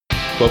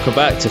Welcome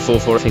back to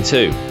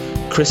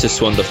 4-4-2. Chris has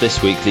swanned off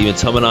this week, leaving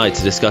Tom and I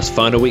to discuss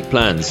final week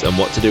plans and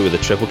what to do with the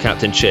triple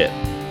captain chip.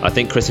 I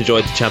think Chris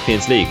enjoyed the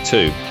Champions League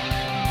too.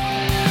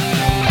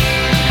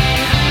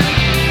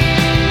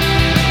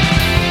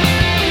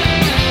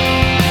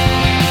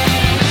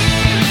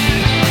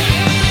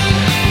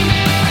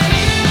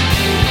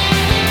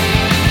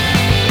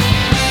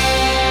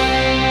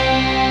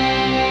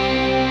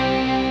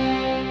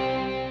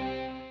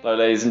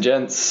 Ladies and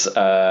gents,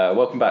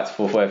 welcome back to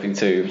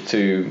 4-4-2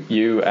 to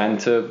you and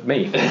to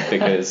me,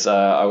 because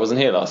I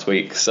wasn't here last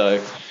week,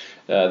 so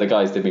the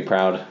guys did me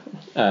proud.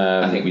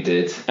 I think we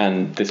did.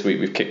 And this week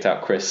we've kicked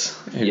out Chris,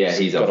 who's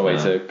he's got off away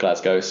now. to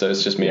Glasgow, so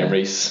it's just me and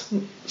Reese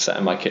sat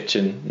in my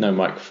kitchen, no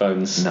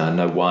microphones.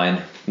 No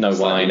wine. No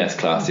Slightly wine. less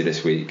classy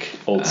this week.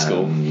 Old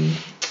school.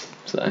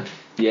 So.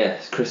 Yeah,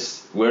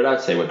 Chris. We're allowed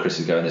to say where Chris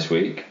is going this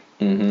week.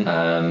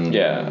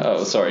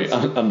 Mm-hmm. So-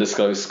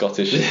 Undisclosed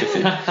Scottish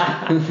city.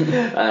 I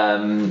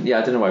don't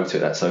know why we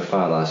took that so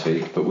far last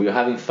week, but we were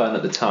having fun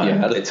at the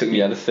time. It took me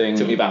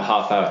about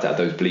half hour to add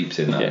those bleeps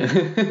in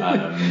there.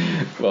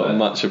 Yeah. Well,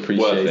 much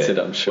appreciated,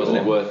 I'm sure. Wasn't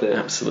it worth it?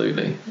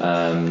 Absolutely.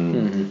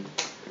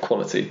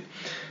 Quality.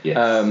 Yes.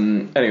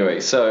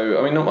 Anyway, so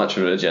I mean, not much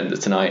of an agenda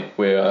tonight.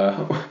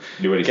 We're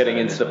getting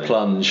into the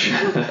plunge.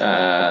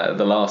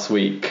 The last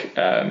week,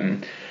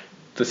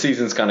 the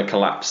season's kind of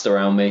collapsed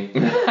around me.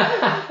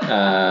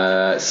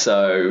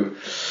 So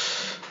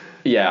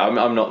yeah,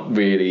 I'm not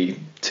really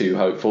too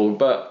hopeful,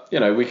 but you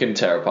know, we can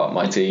tear apart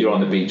my team. You're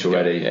on the beach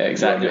already. Yeah,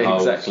 exactly. You're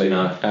on your holes, You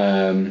know.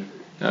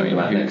 I mean,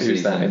 about next who's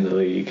season. that in the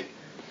league?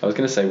 I was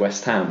going to say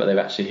West Ham, but they've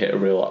actually hit a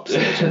real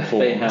upsurge in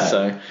form. They have.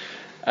 So,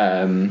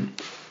 I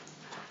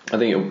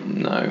think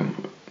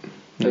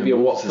Maybe a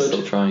Wolves are Watford?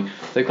 still trying.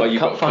 They've got Oh, a you've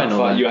cup got final.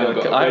 cup fi- you They've haven't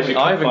got- got- I where's haven't,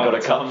 your I cup haven't got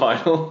a cup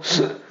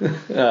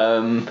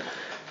final.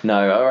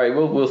 No, all right,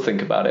 we'll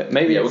think about it.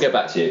 Maybe We'll get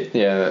back to you.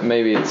 Yeah,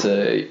 maybe it's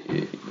a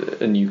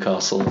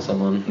Newcastle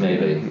someone.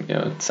 Maybe.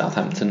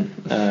 Southampton.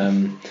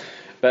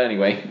 But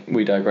anyway,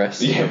 we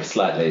digress. Yeah,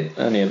 slightly.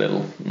 Only a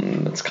little.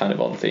 That's kind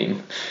of on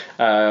theme.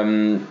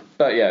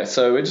 But yeah,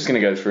 so we're just going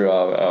to go through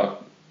our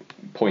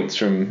points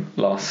from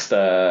last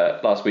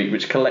week,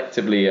 which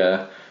collectively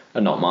are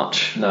not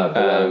much. No,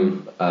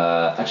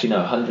 but actually no,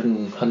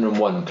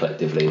 101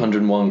 collectively.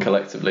 101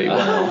 collectively.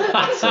 Wow,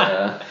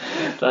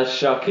 That's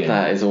shocking.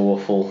 that is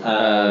awful.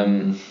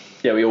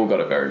 Yeah, we all got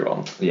it very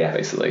wrong. Yeah,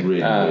 basically,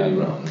 really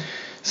wrong.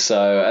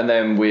 So, and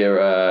then we're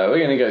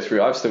going to go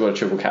through. I've still got a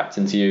triple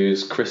captain to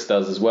use. Chris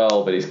does as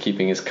well, but he's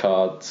keeping his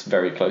cards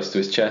very close to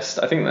his chest.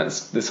 I think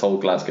this whole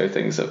Glasgow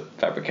thing's a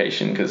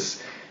fabrication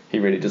because he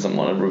really doesn't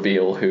want to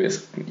reveal who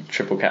his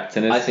triple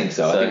captain is. I think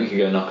so. I think we could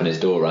go knock on his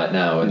door right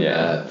now and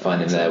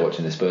find him there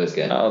watching the Spurs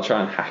game. I'll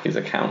try and hack his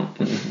account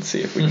and see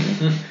if we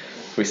can.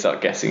 If we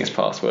start guessing his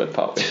password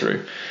partway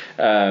through.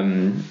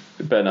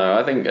 But no,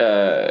 I think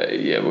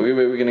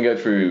we're going to go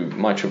through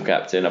my triple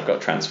captain. I've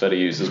got transfer to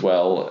use as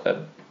well.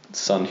 A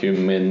Son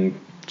Heung-min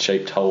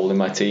shaped hole in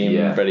my team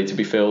ready to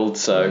be filled.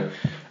 So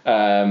we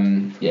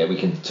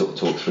can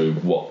talk through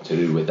what to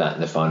do with that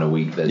in the final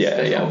week.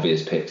 There's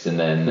obvious picks, and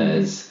then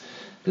there's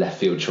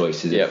left field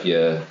choices if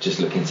you're just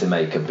looking to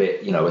make a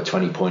bit, a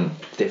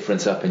 20-point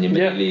difference up in your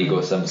mini league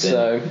or something.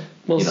 So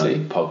we'll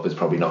see. Pogba's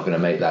probably not going to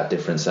make that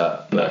difference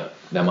up, but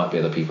there might be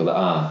other people that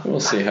are. We'll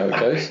see how it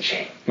goes.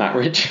 Matt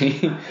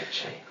Ritchie.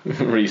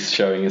 Reese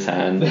showing his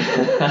hand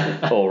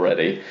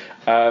already.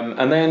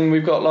 And then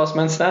we've got last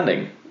man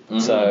standing.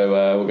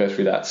 So we'll go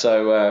through that.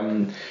 So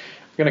I'm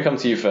going to come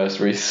to you first,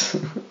 Reese,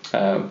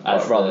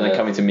 rather than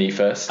coming to me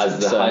first. As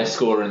the highest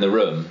scorer in the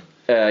room.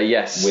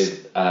 Yes.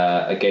 With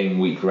a game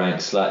week rank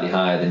slightly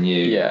higher than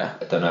you. Yeah.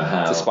 I don't know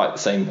how. Despite the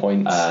same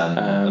points.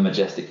 A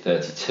majestic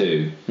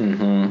 32.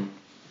 Mm-hmm.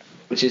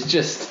 Which is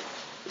just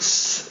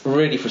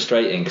really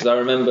frustrating because I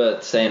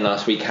remember saying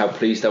last week how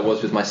pleased I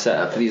was with my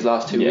setup for these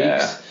last 2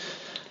 weeks.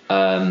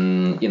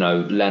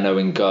 Leno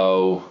in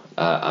goal.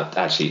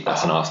 Actually,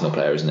 that's an Arsenal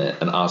player, isn't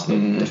it? An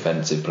Arsenal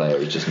defensive player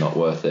is just not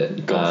worth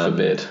it. God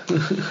forbid.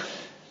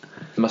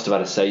 Must have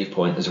had a save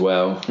point as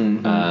well.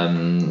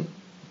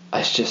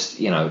 It's just,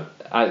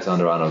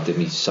 Alexander-Arnold did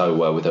me so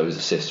well with those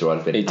assists, or I'd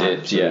have been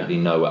absolutely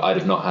nowhere. I'd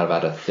have not have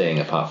had a thing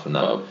apart from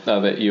that. Well,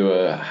 I bet you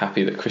were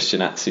happy that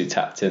Christian Atsu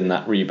tapped in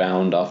that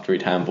rebound after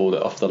he'd handballed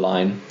it off the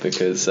line,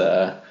 because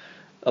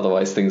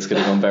otherwise things could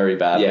have gone very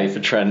badly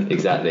for Trent.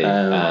 Exactly.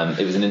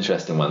 It was an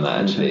interesting one,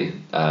 that actually,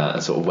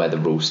 sort of where the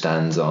rule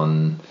stands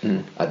on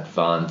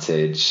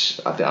advantage.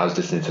 I think I was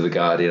listening to The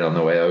Guardian on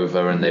the way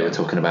over, and they were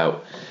talking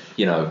about,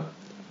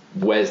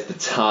 where's the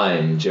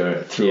time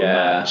through a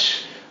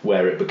match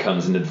where it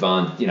becomes an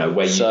advantage,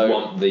 where you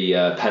want the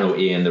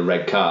penalty and the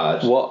red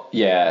card.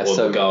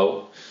 The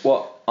goal.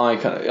 I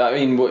heard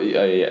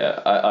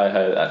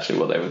actually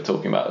what they were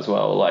talking about as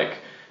well. Like,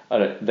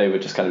 they were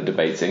just kind of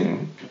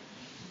debating,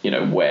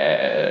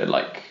 where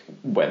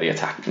the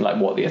attack, like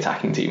what the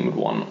attacking team would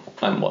want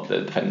and what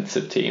the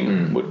defensive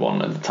team would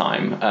want at the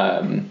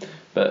time.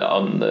 But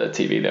on the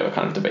TV, they were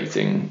kind of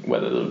debating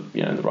whether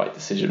the right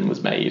decision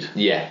was made.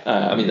 Yeah,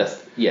 I mean that's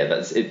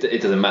it.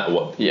 It doesn't matter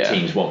what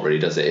teams want, really,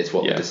 does it? It's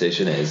what the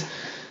decision is.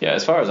 Yeah,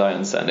 as far as I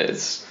understand it,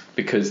 it's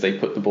because they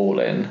put the ball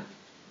in.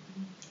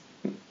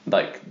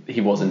 Like,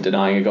 he wasn't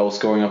denying a goal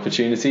scoring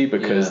opportunity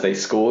because they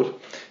scored.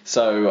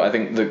 So I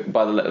think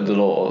by the letter of the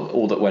law,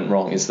 all that went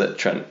wrong is that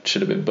Trent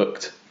should have been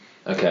booked.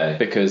 Okay.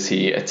 Because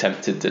he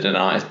attempted to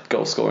deny a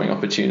goal scoring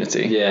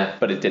opportunity. Yeah.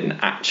 But it didn't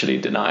actually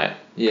deny it.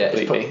 Yeah,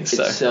 completely.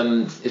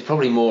 it's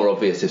probably more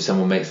obvious if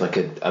someone makes like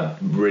a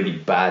really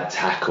bad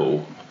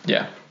tackle.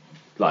 Yeah.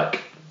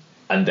 Like,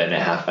 and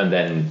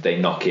then they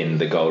knock in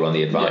the goal on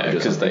the advantage.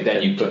 Because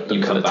then you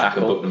come back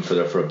and book them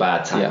for a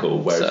bad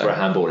tackle. Whereas for a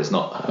handball, it's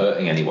not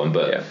hurting anyone,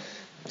 but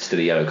still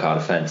a yellow card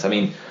offence. I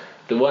mean,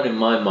 the one in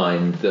my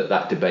mind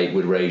that debate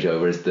would rage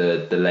over is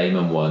the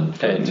Lehman one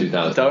from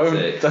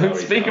 2006. Don't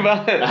speak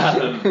about it.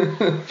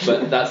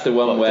 But that's the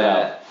one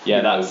where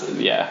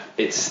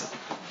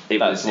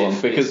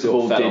because the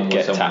ball did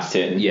get tapped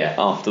in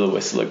after the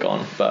whistle had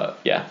gone. But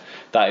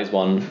that is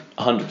one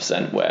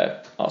 100%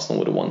 where Arsenal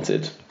would have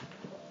wanted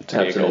to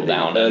get a goal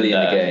down early in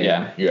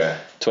the game.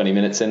 20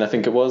 minutes in, I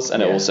think it was,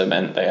 and it also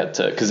meant they had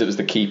to, because it was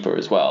the keeper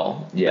as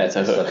well. They had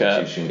to hook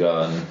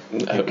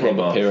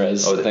Robert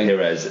Pires. Oh,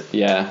 Pires.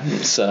 Yeah.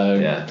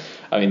 So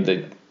I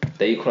mean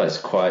they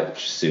equalised quite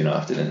soon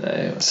after, didn't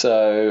they?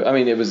 So I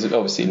mean, it was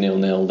obviously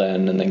 0-0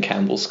 then, and then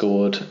Campbell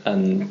scored,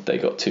 and they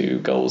got 2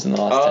 goals in the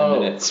last 10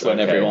 minutes when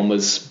everyone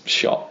was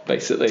shot,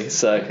 basically.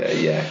 So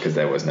because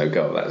there was no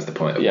goal. That was the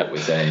point of what we're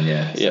saying.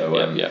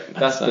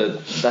 That's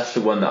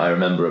the one that I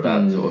remember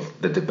about sort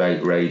of the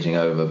debate raging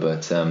over.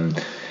 But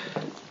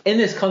in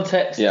this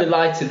context,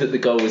 delighted that the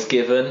goal was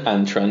given,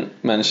 and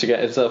Trent managed to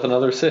get himself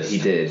another assist. He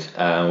did,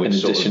 in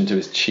addition to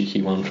his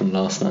cheeky one from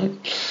last night.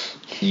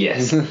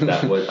 Yes,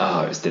 that was. It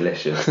was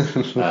delicious.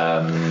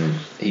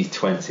 He's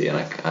 20, and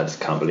I just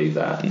can't believe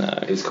that. No,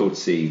 it was cool to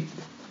see.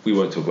 We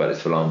won't talk about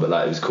this for long, but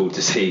it was cool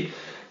to see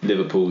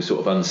Liverpool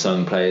sort of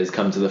unsung players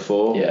come to the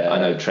fore. Yeah, I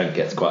know Trent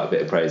gets quite a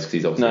bit of praise because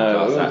he's obviously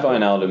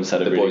Wijnaldum's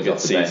had a really good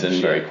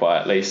season, very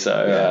quietly.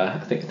 So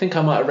I think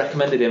I might have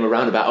recommended him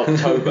around about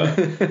October.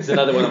 It's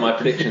another one of my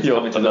predictions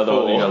coming to the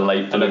fore.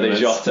 Another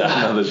Jota.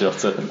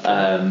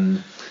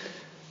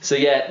 So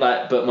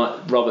but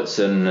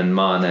Robertson and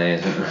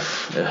Mane,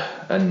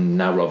 and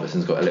now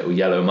Robertson's got a little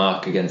yellow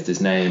mark against his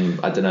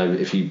name. I don't know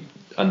if you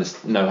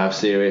know how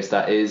serious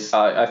that is.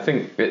 I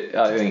think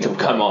to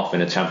come off in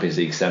a Champions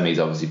League semi is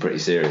obviously pretty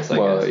serious. I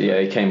guess.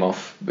 He came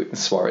off.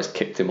 Suarez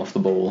kicked him off the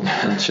ball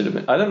and should have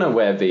been. I don't know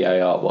where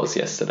VAR was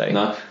yesterday.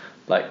 No.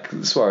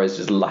 Suarez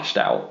just lashed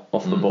out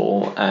off the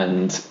ball,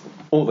 and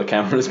all the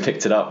cameras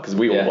picked it up because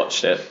we all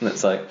watched it, and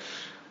it's like,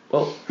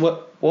 well,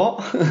 what?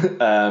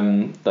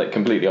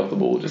 Completely off the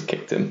ball, just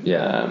kicked him.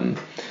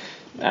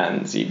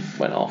 And he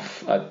went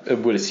off. I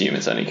would assume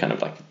it's only kind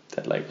of like a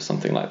dead leg or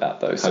something like that,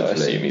 though. So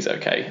hopefully. I assume he's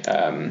okay.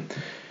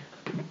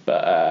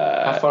 But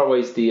how far away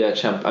is the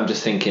champ? I'm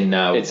just thinking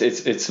now.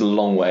 It's a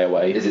long way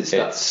away. Is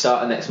it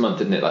start of next month?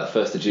 Isn't it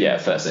 1st of June? Yeah,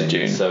 1st of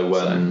June. So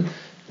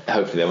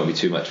hopefully there won't be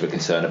too much of a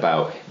concern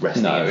about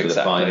resting him for the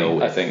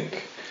final. I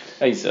think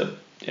he's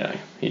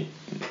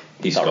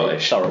he's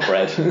Scottish,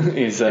 thoroughbred.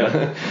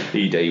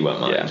 He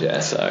won't mind.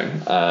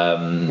 So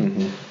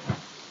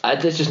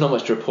there's just not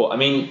much to report. I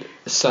mean,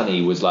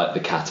 Sonny was like the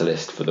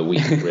catalyst for the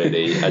week,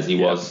 really, as he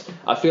was.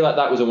 I feel like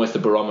that was almost the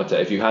barometer.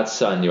 If you had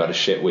Son, you had a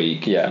shit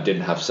week. If you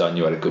didn't have Son,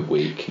 you had a good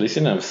week. At least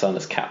you didn't have Son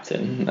as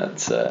captain.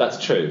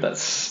 That's true.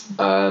 That's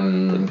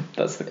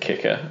the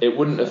kicker. It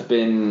wouldn't have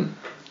been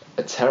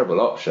a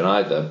terrible option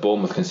either.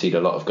 Bournemouth conceded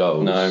a lot of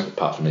goals. No,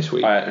 apart from this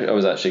week. I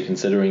was actually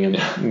considering him.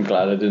 I'm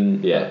glad I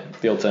didn't. Yeah,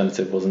 the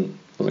alternative wasn't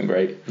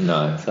great.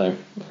 No. So,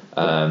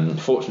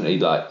 fortunately,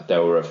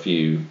 there were a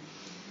few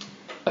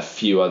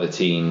other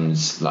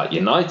teams like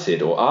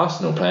United or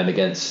Arsenal playing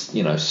against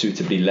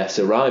suitably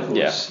lesser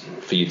rivals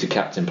for you to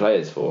captain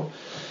players for.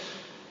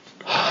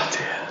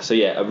 So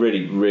a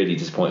really, really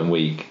disappointing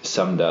week.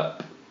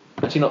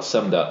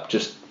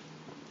 Just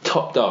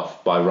topped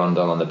off by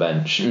Rondon on the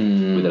bench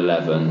with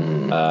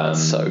 11.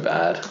 That's so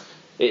bad.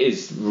 It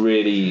is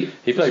really.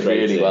 He played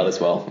really well as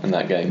well in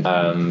that game.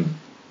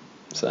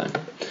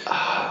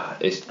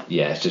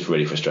 It's just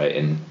really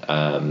frustrating.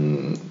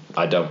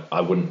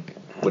 I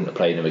wouldn't have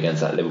played him against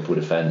that Liverpool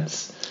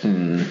defence.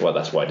 Well,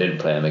 that's why I didn't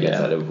play him against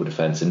that Liverpool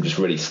defence, and just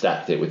really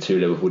stacked it with 2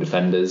 Liverpool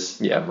defenders.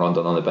 And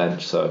Rondon on the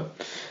bench. So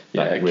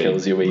it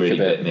kills your week really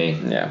a bit.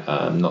 Bit me.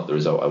 Not the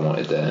result I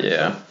wanted there.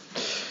 Yeah.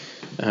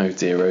 Oh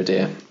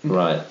dear.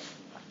 Right.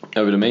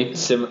 Over to me.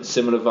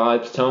 Similar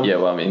vibes, Tom? Yeah,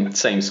 well, I mean,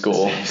 same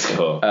score.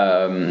 So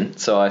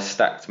I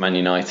stacked Man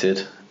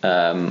United.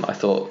 I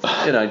thought,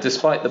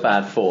 despite the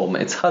bad form,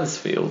 it's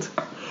Huddersfield.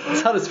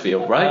 It's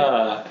Huddersfield,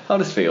 right?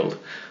 Huddersfield.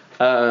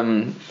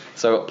 So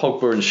I got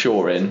Pogba and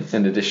Shaw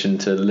in addition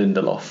to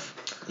Lindelof.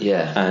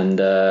 Yeah. And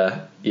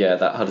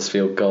that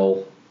Huddersfield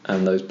goal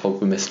and those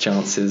Pogba missed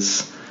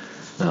chances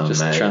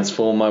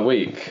transformed my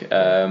week.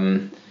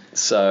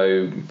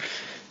 So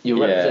you're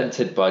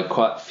represented by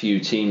quite a few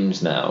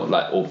teams now,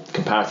 or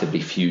comparatively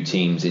few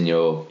teams in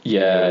your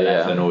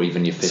 11 or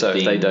even your 15. So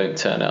if they don't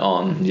turn it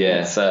on,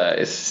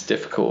 it's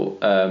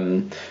difficult.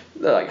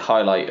 like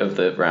highlight of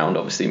the round,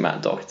 obviously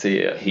Matt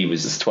Doherty. He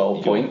was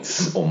 12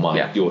 points. Or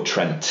your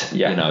Trent.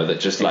 Yeah. That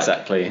just like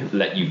exactly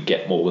let you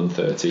get more than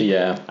 30.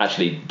 Yeah.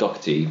 Actually,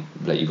 Doherty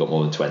let you got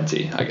more than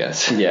 20, I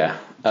guess. Yeah.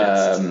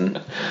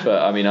 But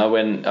I mean, I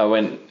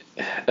went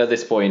at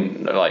this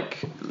point, like,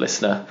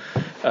 listener,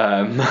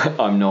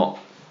 I'm not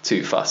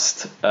too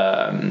fussed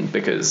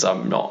because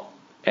I'm not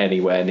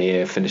anywhere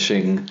near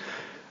finishing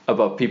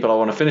above people I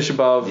want to finish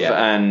above,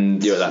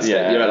 and you're at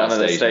that I'm at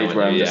that stage now,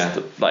 where I'm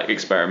just like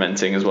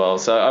experimenting as well.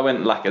 So I went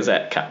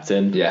Lacazette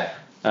captain,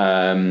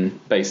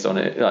 based on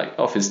it, like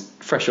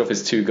fresh off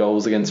his 2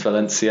 goals against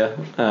Valencia.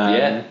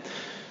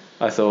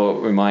 I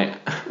thought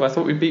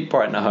we'd beat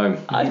Brighton at home.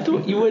 I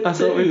thought you would. I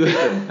thought we'd beat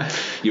them.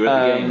 You were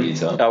at the game, were you,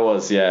 Tom? I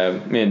was, yeah.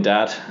 Me and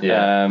Dad.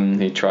 Yeah.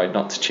 He tried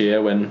not to cheer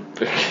when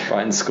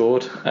Brighton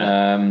scored.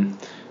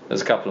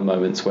 There's a couple of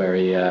moments where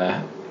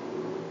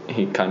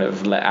he kind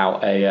of let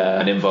out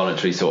an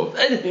involuntary sort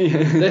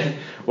of.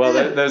 Well,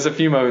 there's a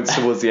few moments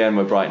towards the end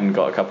where Brighton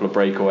got a couple of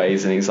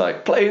breakaways, and he's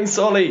like, "Play in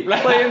Solly,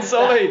 play in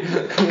Solly."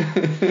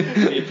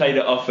 He played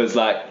it off as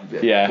like,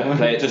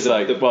 play it just to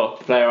like the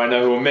player I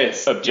know who will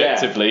miss.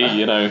 Objectively,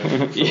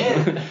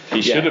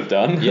 he should have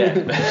done.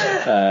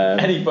 Yeah.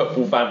 Any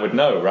football fan would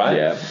know, right?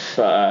 Yeah,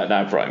 but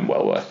now Brighton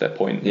well worth their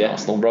point. Yeah.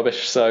 Arsenal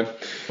rubbish. So,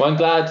 well, I'm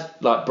glad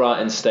like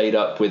Brighton stayed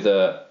up with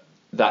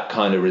that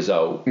kind of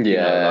result.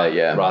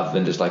 Rather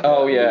than just like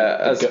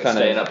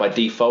staying up by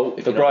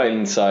default. The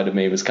Brighton side of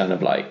me was kind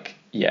of like,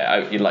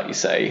 like you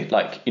say,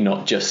 like you're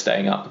not just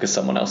staying up because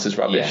someone else is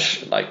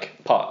rubbish. Like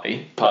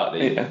partly, but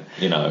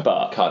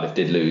Cardiff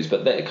did lose,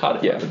 but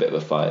Cardiff had a bit of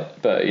a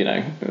fight. But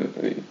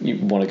you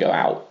want to go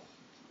out,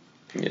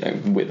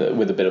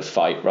 with a bit of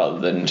fight rather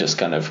than just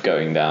kind of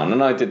going down.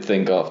 And I did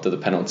think after the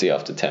penalty,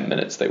 after 10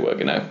 minutes, they were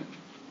gonna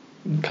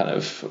kind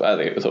of, I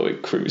think it thought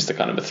we'd cruise to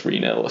kind of a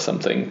 3-0 or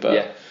something,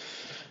 but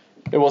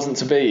it wasn't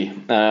to be.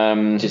 A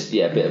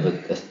bit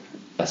of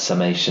a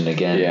summation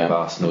again of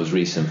Arsenal's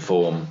recent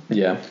form.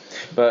 Yeah,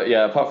 but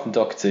apart from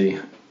Doherty,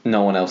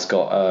 no one else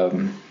got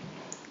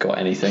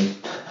anything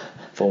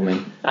for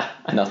me.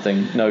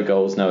 Nothing. No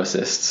goals, no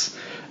assists.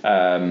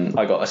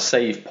 I got a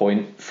save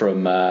point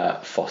from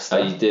Foster.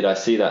 Oh, you did? I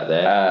see that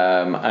there.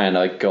 And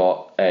I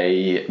got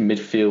a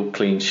midfield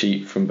clean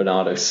sheet from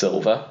Bernardo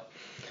Silva.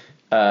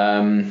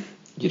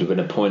 You'd have been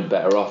a point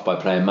better off by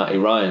playing Matty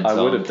Ryan, Tom.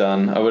 I would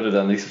have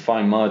done. These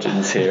fine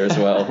margins here as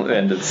well at the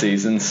end of the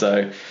season.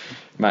 So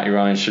Matty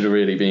Ryan should have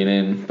really been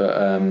in,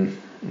 but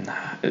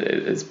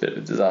it's a bit of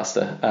a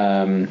disaster.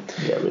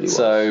 It really was.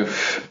 So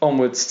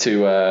onwards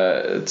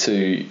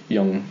to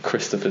young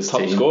Christopher's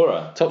team.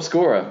 Top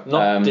scorer.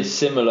 Not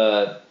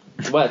dissimilar.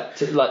 Well,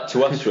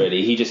 to us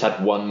really, he just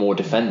had one more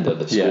defender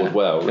that scored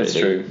well. Really, it's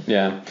true.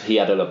 Yeah, he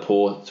had a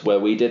Laporte where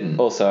we didn't.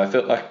 Also,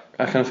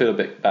 I kind of feel a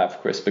bit bad for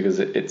Chris because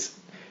it's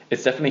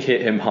definitely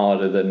hit him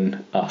harder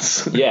than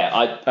us. Yeah,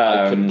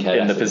 I couldn't care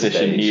in the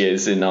position he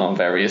is in our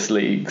various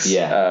leagues.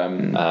 Yeah,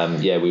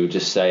 we were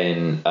just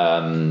saying,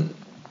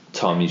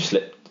 Tom, you've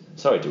slipped.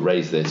 Sorry to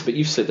raise this, but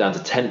you've slipped down to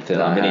 10th in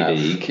our mini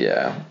league.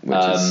 Yeah,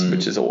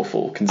 which is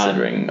awful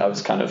considering I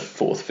was kind of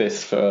 4th,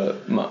 5th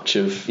for much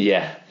of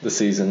the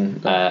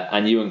season.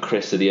 And you and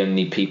Chris are the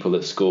only people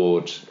that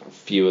scored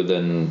fewer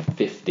than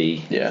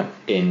 50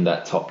 in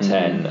that top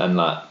 10, and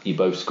you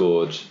both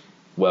scored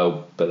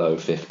well below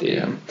 50.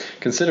 Yeah.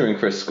 Considering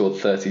Chris scored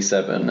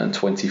 37 and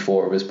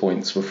 24 of his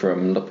points were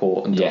from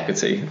Laporte and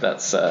Doherty,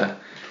 that's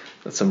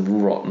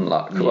some rotten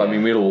luck. Yeah. I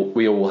mean,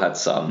 we all had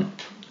some.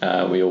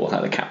 We all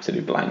had a captain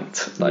who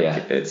blanked.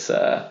 It's.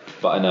 But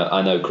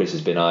I know Chris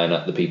has been eyeing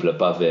up the people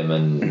above him,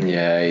 and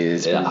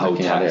that whole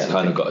tack's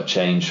kind of got to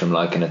change from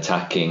like an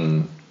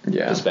attacking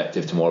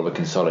perspective to more of a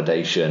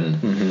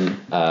consolidation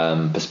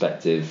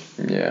perspective.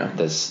 Yeah.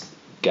 There's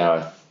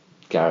Gareth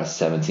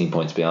 17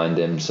 points behind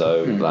him,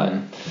 so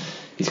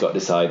he's got to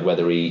decide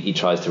whether he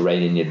tries to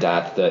rein in your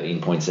dad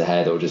 13 points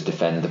ahead or just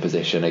defend the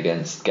position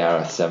against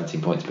Gareth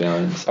 17 points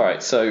behind. All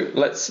right, so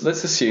let's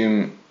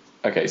assume.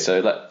 Okay,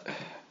 so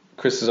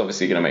Chris is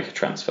obviously going to make a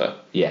transfer.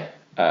 Yeah.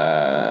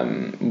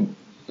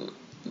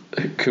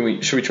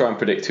 Should we try and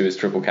predict who his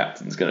triple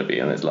captain's going to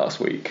be on his last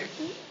week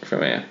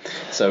from here?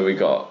 So we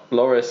got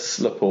Loris,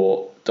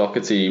 Laporte,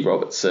 Doherty,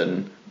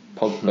 Robertson,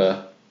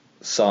 Pogba,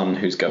 Son,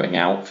 who's going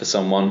out for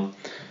someone,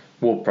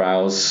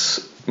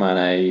 Ward-Prowse,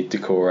 Mane,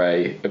 Decore,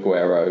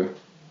 Aguero,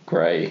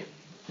 Gray,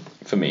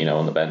 Firmino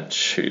on the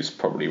bench, who's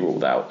probably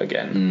ruled out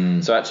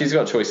again. So actually he's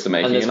got a choice to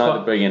make. He can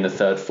either bring in a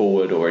third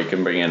forward or he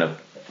can bring in a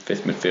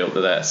fifth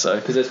midfielder there. So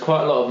because there's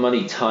quite a lot of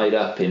money tied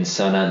up in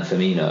Son and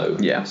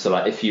Firmino. Yeah. So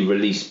if you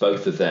release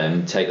both of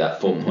them, take that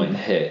 4-point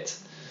hit.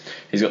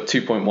 He's got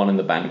 2.1 in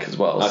the bank as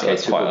well. Okay, so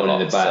that's quite a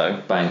lot in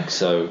the bank.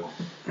 So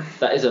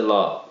that is a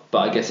lot.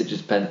 But I guess it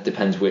just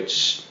depends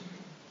which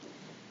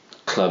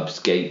club's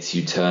gates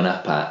you turn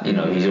up at.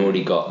 He's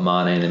already got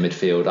Mane in the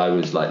midfield. I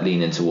was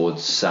leaning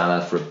towards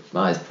Salah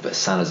but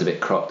Salah's a bit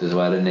cropped as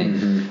well, isn't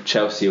he?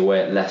 Chelsea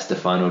away at Leicester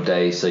final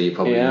day, so you're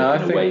probably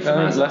looking away from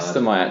Hazard.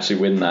 Leicester might actually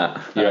win that.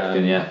 You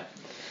reckon? Yeah.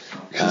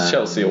 Because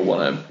Chelsea will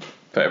want to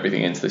put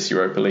everything into this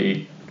Europa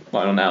League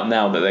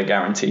now that they're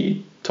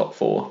guaranteed top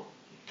 4.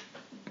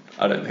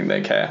 I don't think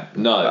they care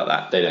No, about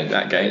that. they don't.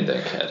 That game. They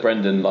don't care.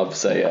 Brendan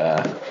loves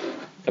a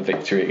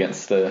victory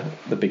against the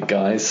big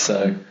guys.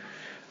 So,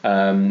 if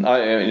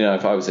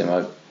I was him,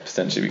 I'd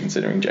potentially be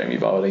considering Jamie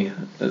Vardy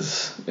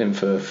as in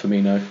for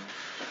Firmino.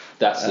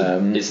 That's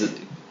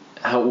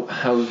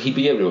how he'd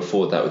be able to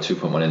afford that with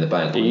 2.1 in the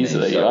bank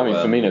Easily. So,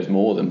 Firmino's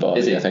more than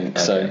Vardy, I think.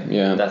 Okay. So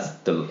yeah,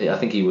 I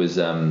think he was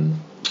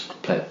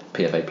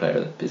PFA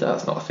player.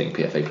 That's not a thing.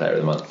 PFA player of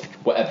the month.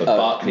 Whatever.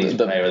 Barclays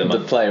player of the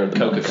month. The player of the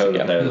month.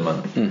 Coca-Cola player of the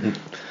month.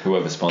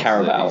 Whoever sponsors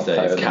Carabao it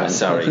these days.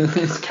 Sorry,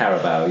 it's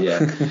Carabao. Yeah.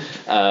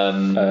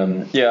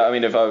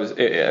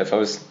 If I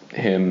was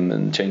him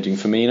and changing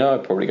Firmino,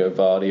 I'd probably go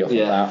Vardy off of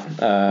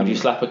that. Would you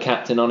slap a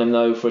captain on him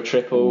though for a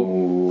triple?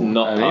 Ooh,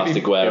 not past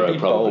Aguero,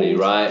 probably, bold.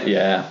 right?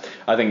 Yeah,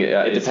 I think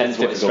it depends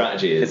what his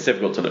strategy is. It's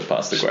difficult to look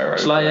past Aguero.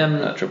 Shall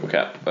I triple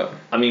cap? But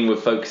I mean, we're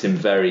focusing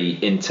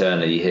very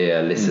internally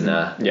here,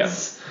 listener.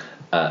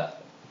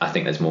 I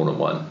think there's more than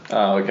one.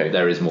 Oh, okay.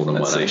 There is more than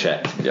one. I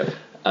checked. Yep.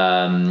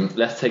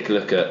 Let's take a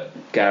look at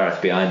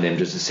Gareth behind him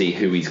just to see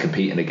who he's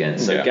competing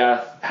against. So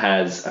Gareth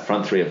has a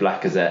front three of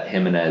Lacazette,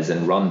 Jimenez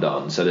and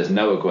Rondon. So there's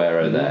no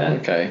Aguero there.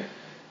 Okay.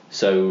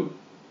 So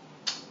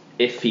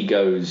if he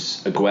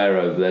goes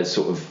Aguero, there's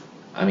sort of...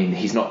 I mean,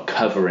 he's not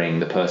covering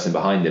the person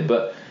behind him.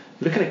 But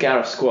looking at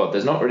Gareth's squad,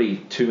 there's not really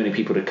too many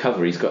people to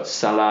cover. He's got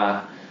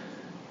Salah,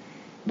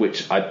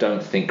 which I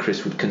don't think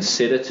Chris would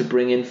consider to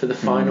bring in for the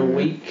final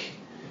week.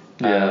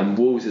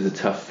 Wolves is a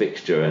tough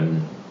fixture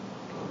and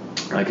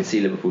I could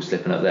see Liverpool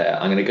slipping up there.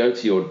 I'm going to go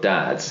to your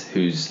dad,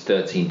 who's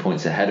 13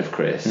 points ahead of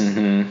Chris.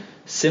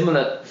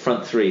 Similar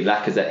front three,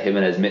 Lacazette,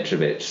 Jimenez,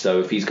 Mitrovic.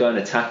 So if he's going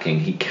attacking,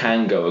 he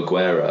can go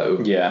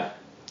Aguero. Yeah,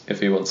 if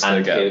he wants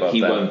to get above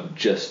he them. won't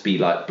just be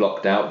like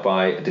blocked out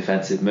by a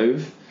defensive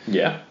move.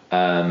 Yeah.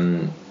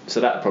 So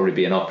that would probably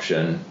be an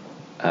option.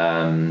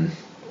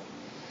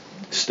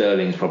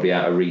 Sterling's probably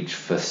out of reach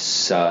for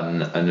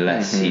Son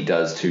unless he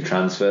does 2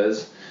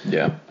 transfers.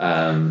 Yeah.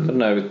 But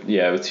no, with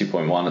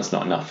 2.1, it's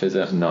not enough, is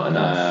it? It's not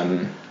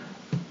enough.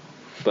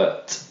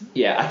 But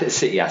yeah, I think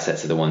City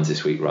assets are the ones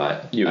this week, right?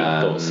 You would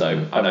have thought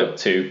so. I've got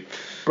 2.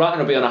 Brighton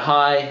will be on a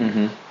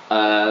high.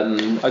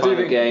 I do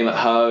think game at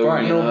home.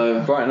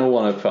 Brighton will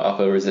want to put up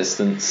a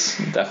resistance,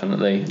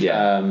 definitely.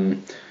 Yeah.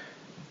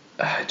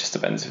 It just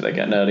depends if they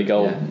get an early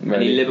goal. Yeah.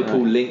 Any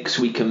Liverpool links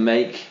we can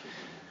make?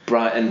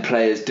 Brighton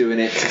players doing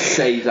it to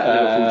save that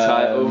Liverpool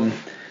title.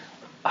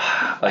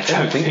 I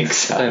don't think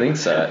so. I don't think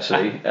so,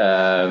 actually.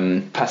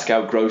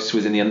 Pascal Gross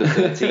was in the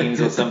under-13s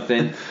or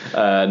something.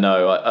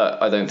 No,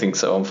 I don't think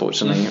so,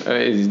 unfortunately.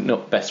 He's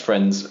not best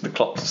friends with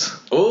Klopp's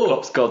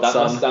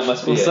godson. That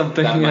must be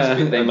something.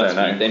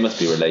 They must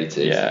be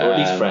related, or at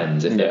least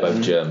friends if they're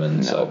both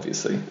German. So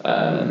obviously.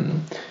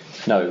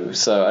 No,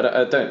 so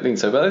I don't think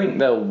so. But I think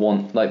they'll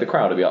want, the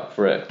crowd will be up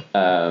for it.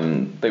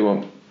 They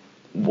won't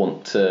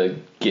want to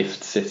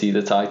gift City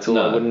the title.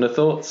 No. I wouldn't have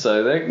thought.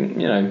 So they,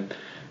 And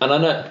I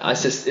know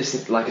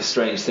it's like a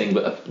strange thing,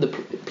 but the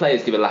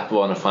players give a lap of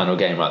honour final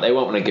game, right? They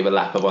won't want to give a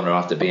lap of honour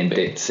after being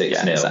dicked 6-0.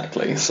 Yeah,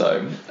 exactly.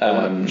 So they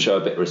want to show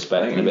a bit of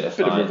respect and a bit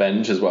of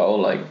revenge as well.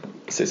 Like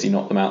City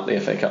knocked them out the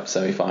FA Cup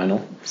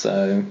semi-final,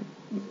 so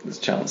there's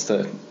a chance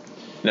to,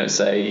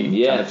 say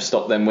kind of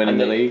stop them winning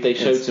the league. They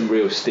showed some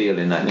real steel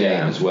in that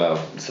game as well.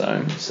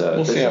 So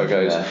we'll see how it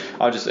goes.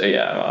 I'll just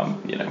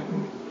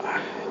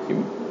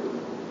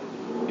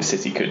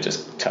City could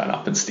just turn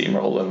up and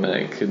steamroll them and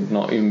it could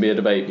not even be a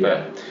debate.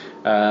 But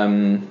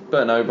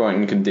no,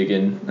 Brighton can dig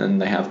in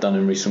and they have done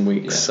in recent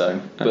weeks. So,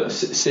 but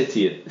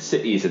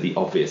Cities are the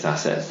obvious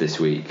assets this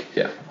week.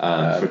 Yeah.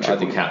 For a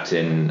triple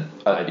captain,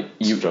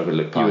 you struggle to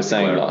look past. You were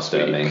saying last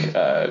week,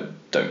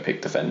 don't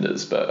pick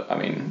defenders, but I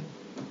mean,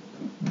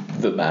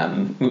 the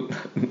man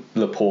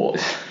Laporte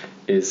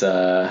is.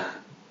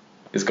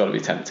 It's got to be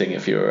tempting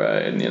if you're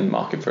in the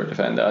market for a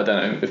defender. I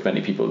don't know if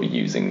many people will be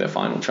using their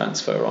final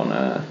transfer on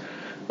a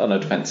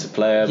defensive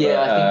player.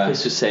 Yeah, I think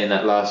Chris was saying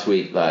that last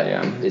week.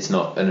 It's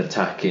not an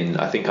attacking.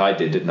 I think I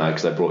did, didn't I?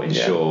 Because I brought in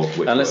Shaw.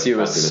 Unless you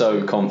were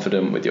so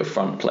confident with your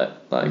front play,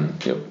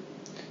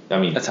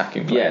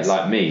 attacking players. Yeah,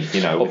 like me.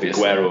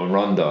 Obviously. Aguero and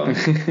Rondon.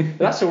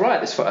 That's all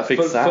right. It's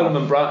Fulham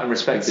and Brighton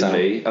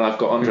respectively, and I've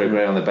got Andre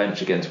Gray on the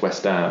bench against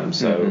West Ham.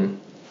 So.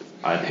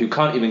 Who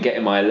can't even get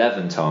in my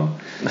 11, Tom?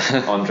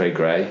 Andre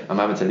Gray. I'm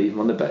having to leave him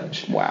on the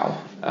bench. Wow.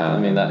 I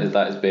mean, that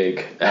is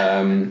big.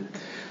 I mean,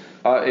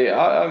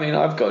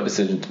 I've got a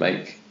decision to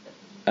make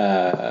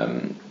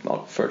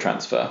for a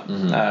transfer.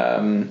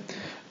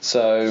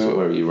 So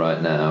where are you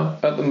right now?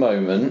 At the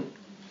moment,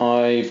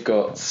 I've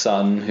got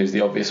Son, who's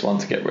the obvious one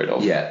to get rid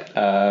of. Yeah.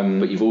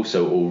 But you've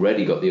also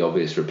already got the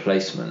obvious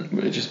replacement,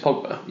 which is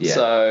Pogba. Yeah.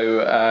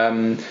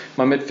 So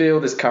my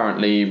midfield is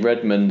currently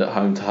Redmond at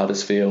home to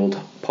Huddersfield,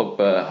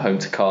 Pogba home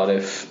to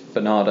Cardiff,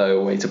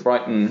 Bernardo away to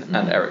Brighton,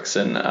 and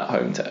Eriksen at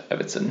home to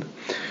Everton.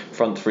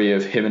 Front three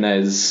of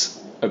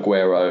Jimenez,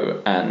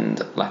 Aguero, and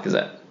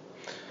Lacazette.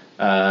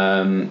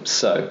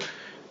 So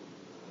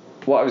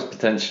what I was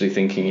potentially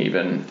thinking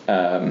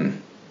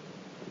even.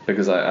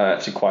 Because I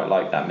actually quite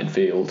like that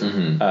midfield.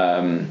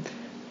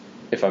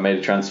 if I made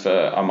a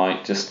transfer, I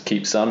might just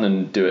keep Son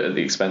and do it at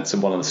the expense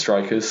of one of the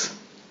strikers,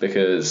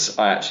 because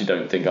I actually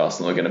don't think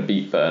Arsenal are going to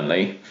beat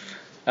Burnley.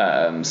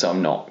 So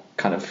I'm not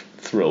kind of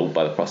thrilled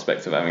by the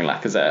prospect of having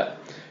Lacazette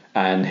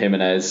and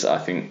Jimenez. I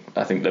think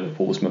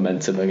Liverpool's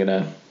momentum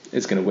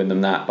is going to win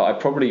them that, but I'd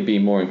probably be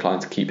more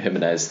inclined to keep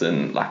Jimenez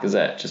than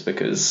Lacazette, just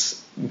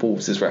because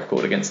Wolves'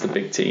 record against the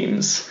big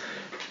teams,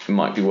 it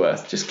might be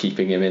worth just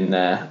keeping him in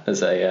there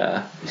as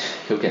a...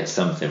 He'll get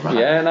something, right?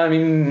 Yeah, and I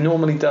mean,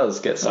 normally does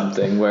get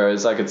something,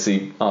 whereas I could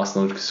see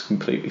Arsenal just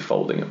completely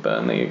folding at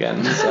Burnley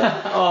again.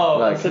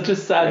 So, such a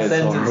sad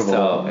sentence,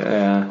 Tom.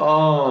 Yeah.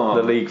 Oh,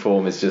 the league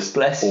form is just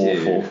bless awful.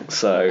 you.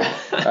 So,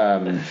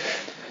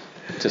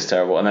 just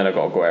terrible. And then I've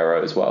got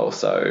Aguero as well,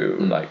 so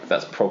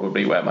that's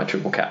probably where my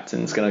triple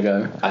captain's going to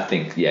go. I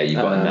think, you've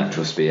got a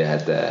natural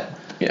spearhead there.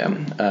 Yeah.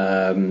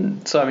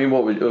 So I mean,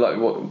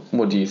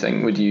 what do you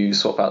think? Would you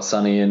swap out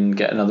Sonny and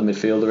get another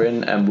midfielder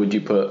in, and would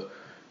you put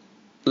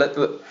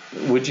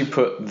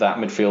that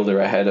midfielder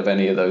ahead of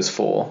any of those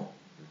four,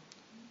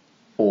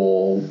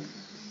 or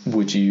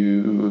would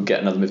you get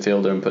another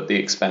midfielder and put the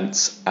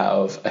expense out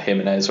of a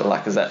Jimenez or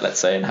Lacazette, let's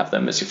say, and have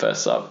them as your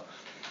first sub?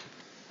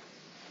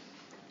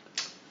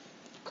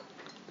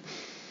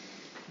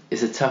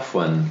 It's a tough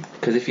one,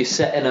 because if you're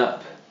setting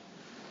up.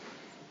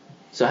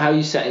 So how are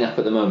you setting up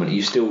at the moment? Are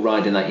you still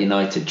riding that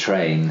United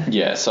train?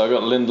 Yeah, so I've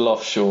got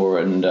Lindelof, Shaw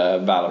and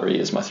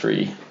Valerie as my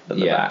three at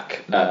the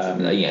back.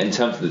 In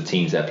terms of the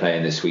teams they're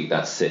playing this week,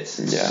 that sits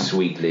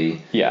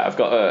sweetly. Yeah, I've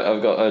got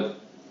a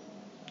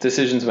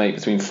decision to make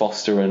between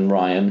Foster and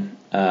Ryan.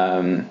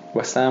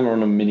 West Ham are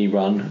on a mini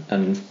run,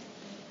 and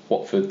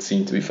Watford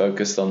seem to be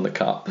focused on the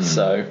cup,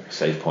 so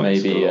save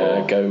points maybe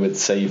go with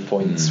save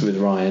points with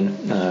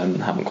Ryan.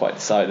 Haven't quite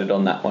decided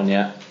on that one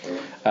yet.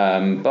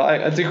 But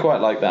I do quite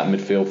like that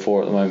midfield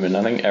four at the moment.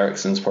 I think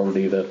Eriksen's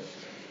probably the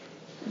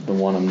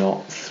one I'm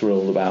not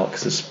thrilled about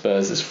because of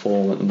Spurs'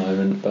 form at the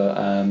moment. But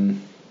who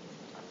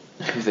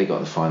have they got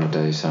the final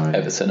day? Sorry,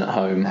 Everton at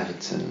home.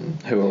 Everton,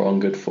 who are on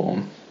good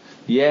form.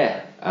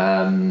 Yeah,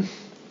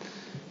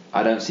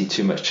 I don't see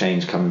too much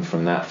change coming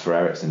from that for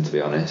Eriksen, to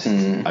be honest.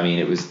 I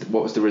mean,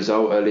 what was the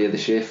result earlier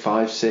this year?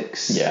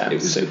 5-6. Yeah, it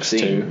was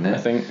 6-2, I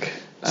think.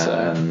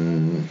 So.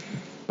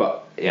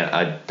 But yeah,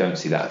 I don't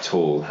see that at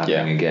all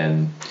happening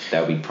again.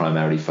 They'll be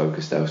primarily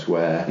focused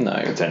elsewhere. No,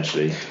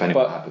 potentially, depending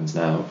on what happens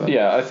now. But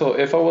yeah, I thought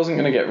if I wasn't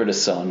going to get rid of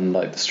Son,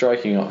 the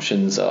striking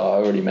options are,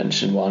 I already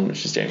mentioned one,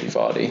 which is Jamie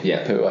Vardy,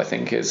 who I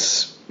think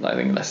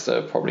Leicester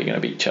are probably going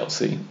to beat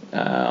Chelsea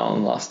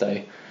on the last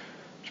day,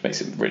 which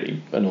makes it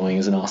really annoying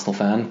as an Arsenal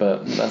fan,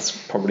 but that's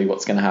probably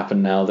what's going to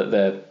happen now that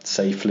they're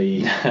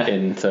safely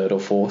in third or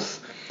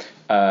fourth.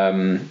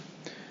 And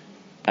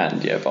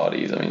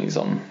Vardy's, he's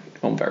on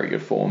very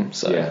good form.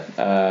 So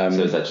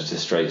so is that just a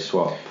straight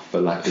swap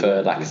for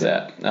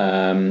Lacazette?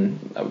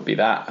 That would be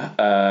that.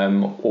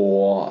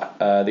 Or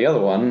the other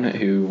one,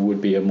 who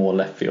would be a more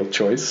left field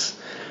choice,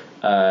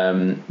 be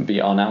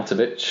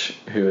Arnautovic,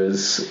 who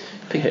has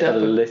hit a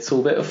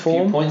little bit of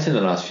form. A few points in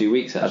the last few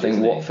weeks, actually. I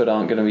think Watford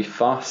aren't going to be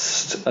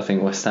fast. I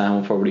think West Ham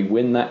will probably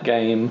win that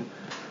game.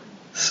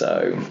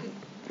 So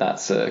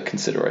that's a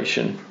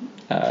consideration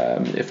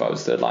if I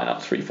was to line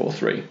up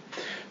 3-4-3.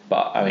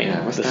 But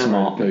the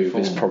smart move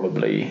is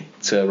probably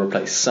to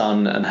replace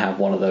Son and have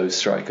one of those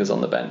strikers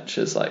on the bench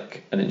as an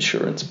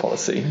insurance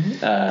policy.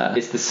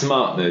 It's the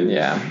smart move.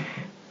 Yeah.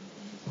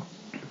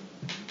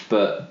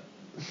 But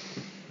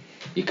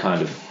you're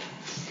kind of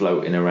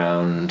floating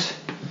around,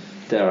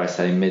 dare I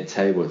say,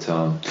 mid-table,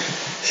 Tom.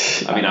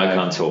 I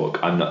can't talk.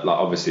 I'm not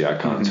obviously I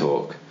can't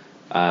talk.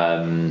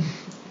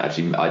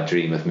 Actually, I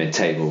dream of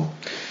mid-table.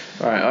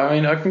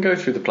 Right. I can go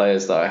through the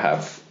players that I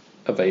have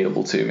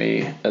available to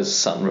me as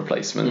Son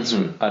replacements.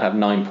 I'd have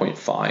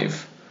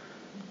 9.5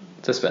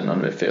 to spend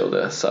on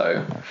midfielder,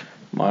 so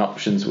my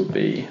options would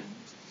be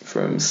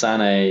from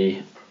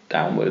Sané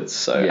downwards,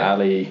 so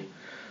Ali,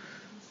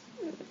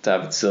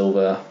 David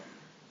Silva.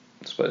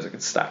 I suppose I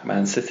could stack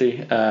Man City.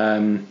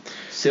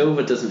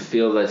 Silva doesn't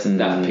feel that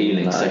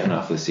appealing second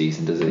half of the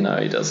season, does he? No,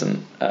 he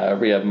doesn't.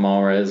 Riyad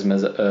Mahrez,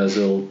 Mesut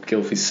Ozil,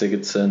 Gylfi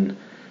Sigurdsson.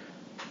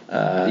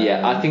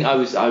 I think I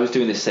was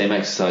doing the same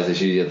exercise as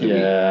you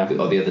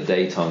the other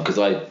day, Tom, because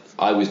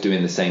I was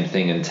doing the same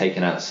thing and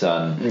taking out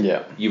Son.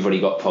 Yeah. You've already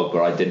got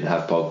Pogba. I didn't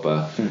have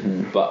Pogba,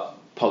 but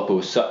Pogba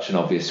was such an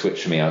obvious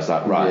switch for me. I was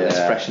like, let's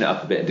freshen it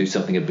up a bit and do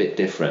something a bit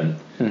different.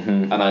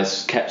 And I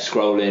kept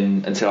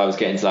scrolling until I was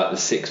getting to the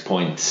 6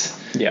 points,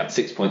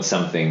 6 point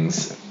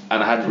somethings,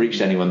 and I hadn't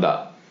reached anyone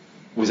that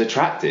was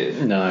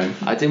attractive. No,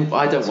 I don't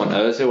want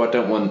Ozil.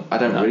 I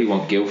don't really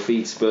want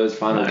Gylfi Spurs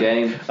final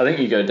game. I think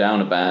you go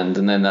down a band,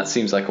 and then that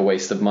seems like a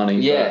waste of money.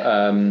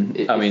 Yeah, but,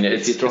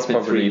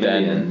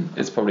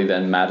 it's probably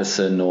then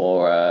Maddison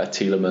or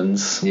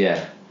Tielemans.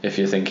 Yeah, if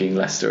you're thinking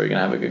Leicester are going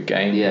to have a good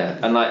game. Yeah,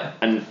 and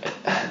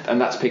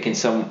that's picking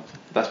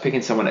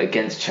someone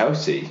against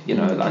Chelsea.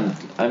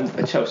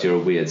 And Chelsea are a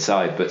weird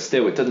side, but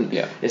still, it doesn't.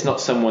 Yeah. It's not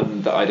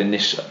someone that I'd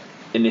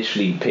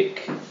initially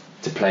pick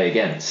to play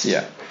against.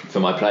 Yeah. for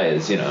my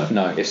players.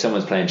 No. If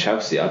someone's playing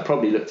Chelsea, I'd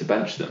probably look to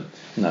bench them.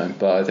 No,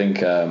 but I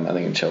think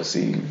if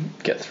Chelsea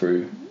get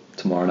through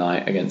tomorrow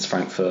night against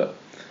Frankfurt,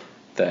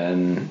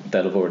 then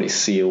they'll have already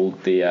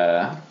sealed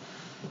the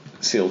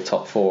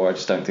top four. I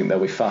just don't think they'll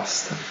be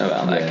fussed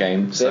about that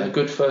game. So they have a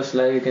good first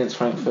leg against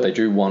Frankfurt. They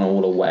drew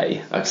 1-1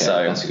 away. Okay,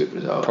 so that's a good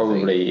result.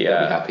 Probably they'll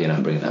be happy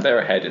enough bringing that. They're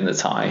ahead in the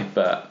tie,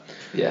 but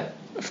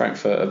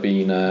Frankfurt have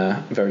been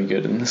very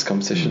good in this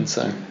competition.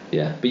 So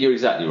yeah, but you're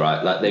exactly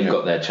right. Like they've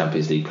got their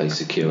Champions League place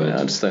secured.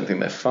 I just don't think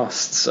they're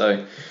fussed.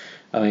 So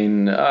I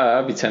mean,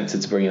 I'd be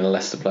tempted to bring in a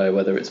Leicester player,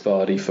 whether it's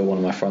Vardy for one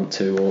of my front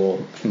two or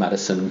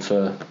Maddison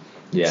for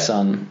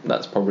Son.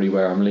 That's probably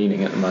where I'm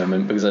leaning at the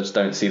moment, because I just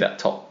don't see that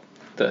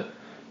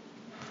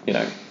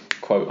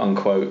quote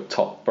unquote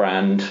top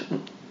brand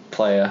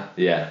player.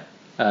 Yeah.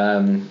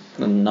 And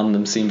none of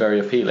them seem very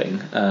appealing.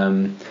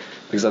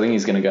 Because I think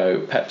he's going to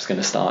go. Pep's going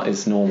to start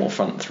his normal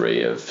front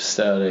three of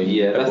Sterling,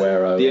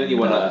 Aguero. The only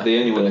one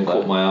that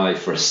caught my eye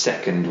for a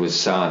second was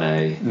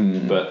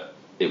Sane, but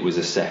it was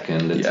a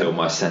second until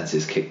my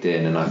senses kicked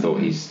in, and I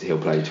thought he'll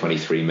play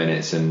 23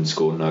 minutes and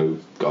score no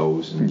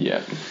goals. And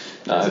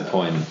that's a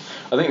point.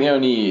 I think the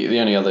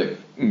only other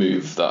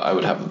move that I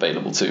would have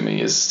available to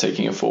me is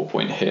taking a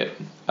 4-point hit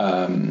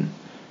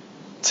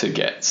to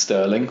get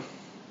Sterling,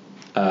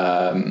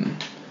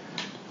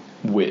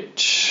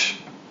 which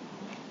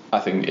I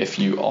think if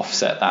you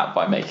offset that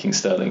by making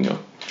Sterling your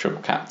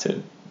triple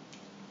captain,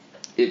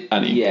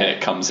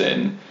 it comes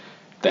in,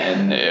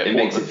 then it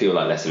makes it feel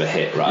like less of a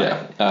hit,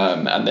 right? Yeah.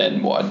 And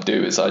then what I'd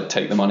do is I'd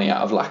take the money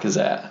out of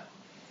Lacazette.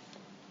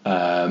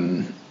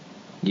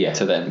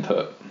 To then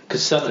put,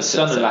 because Son and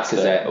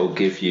Lacazette will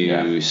give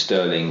you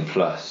Sterling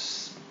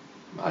plus,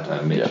 I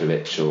don't know,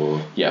 Mitrovic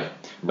or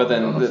But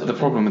then the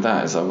problem with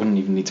that is I wouldn't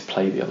even need to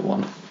play the other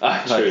one.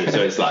 True.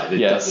 So it's like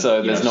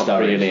so there's not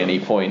really any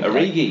point.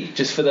 Origi,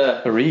 just for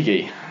the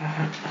Origi,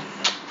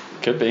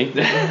 could be.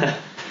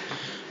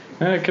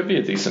 It could be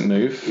a decent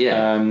move.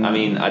 Yeah. I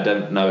mean, I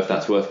don't know if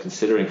that's worth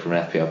considering from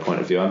an FPL point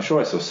of view. I'm sure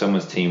I saw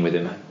someone's team with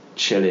him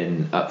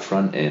chilling up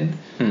front in.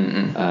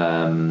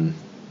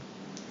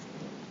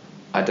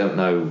 I don't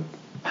know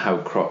how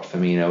cropped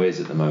Firmino is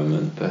at the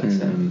moment, but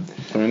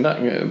I mean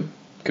that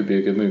could be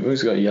a good move.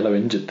 He's got a yellow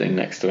injured thing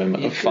next to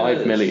him.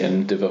 5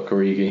 million Divock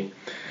Origi,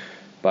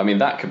 but I mean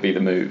that could be the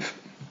move.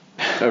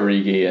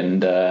 Origi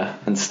and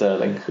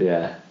Sterling.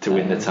 To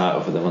win the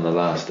title for them on the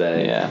last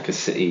day. Because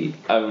City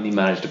only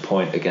managed a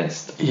point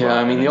against.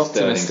 I mean the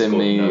optimist in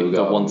me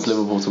that wants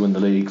Liverpool to win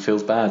the league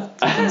feels bad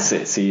against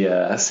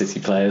City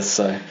players.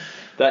 So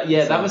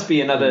that must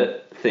be another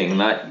thing.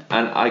 Like,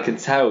 and I can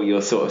tell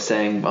you're sort of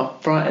saying, "Oh,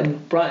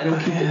 Brighton will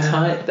keep it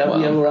tight. That'll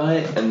be all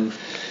right." And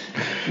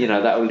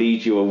that will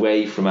lead you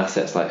away from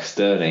assets like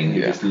Sterling,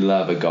 who just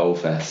love a goal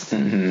fest.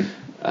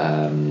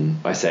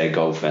 I say a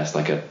goal fest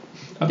like a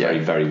very,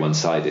 very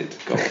one-sided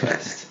goal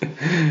fest.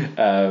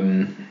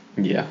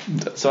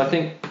 So I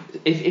think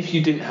if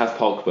you didn't have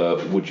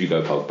Pogba, would you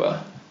go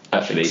Pogba?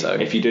 Actually, so.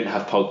 If you didn't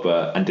have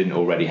Pogba and didn't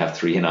already have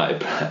 3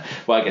 United,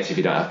 well, I guess if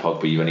you don't have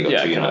Pogba, you've only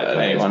got 2 United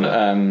players.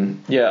 I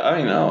mean,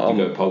 I'll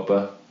go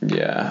Pogba.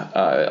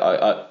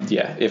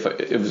 If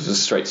it was a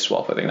straight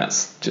swap, I think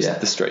that's just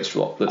the straight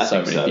swap that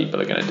so many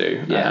people are going to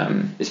do.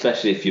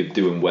 Especially if you're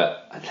doing well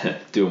in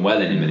your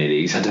mini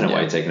leagues. I don't know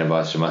why you're taking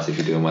advice from us if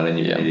you're doing well in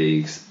your mini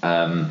leagues.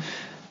 From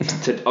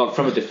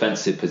a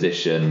defensive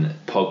position,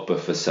 Pogba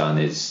for Son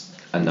is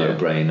a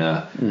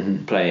no-brainer.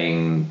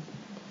 Playing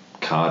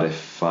Cardiff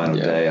final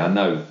day. I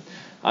know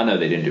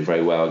they didn't do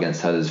very well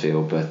against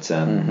Huddersfield, but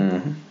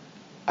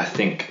I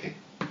think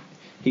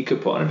he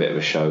could put on a bit of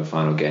a show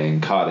final game.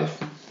 Cardiff,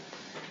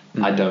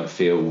 I don't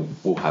feel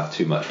will have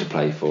too much to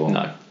play for.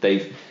 No,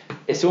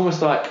 it's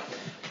almost like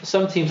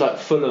some teams like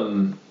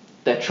Fulham,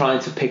 they're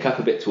trying to pick up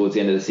a bit towards the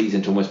end of the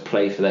season to almost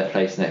play for their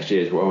place next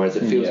year, whereas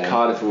it feels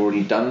Cardiff have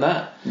already done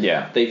that.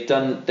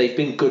 They've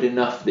been good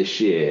enough this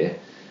year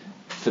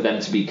for them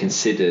to be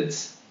considered,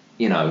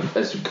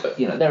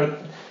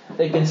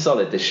 they've been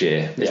solid this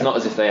year. It's not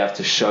as if they have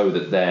to show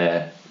that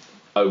they're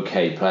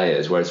okay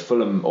players, whereas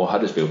Fulham or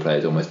Huddersfield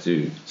players almost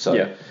do.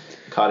 So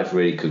Cardiff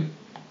really could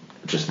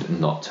just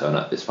not turn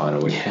up this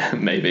final week.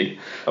 Maybe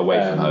away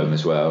from home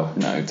as well.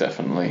 No,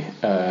 definitely.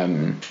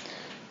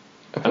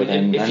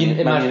 If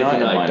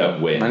United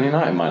don't win, Man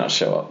United might not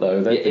show up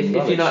though.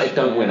 If United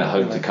don't win at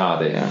home to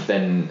Cardiff,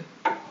 then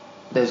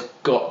there's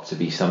got to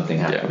be something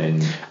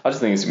happening. I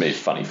just think it's gonna be a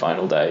funny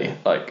final day.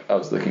 Like, I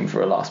was looking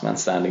for a last man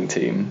standing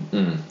team,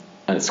 and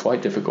it's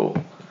quite difficult.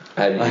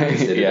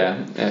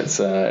 It's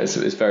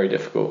very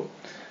difficult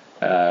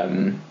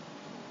based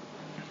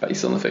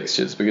on the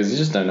fixtures, because you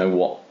just don't know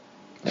what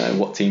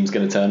team's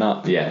going to turn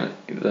up.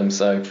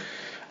 So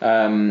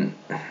I'll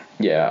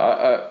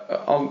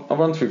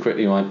run through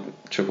quickly my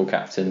triple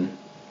captain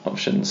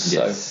options.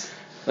 So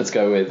let's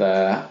go with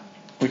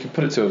we can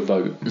put it to a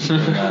vote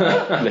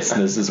from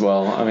listeners as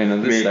well. I mean,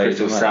 at this stage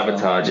we'll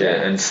sabotage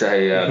it and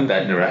say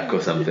Bednarek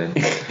or something.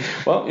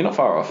 Well, you're not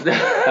far off.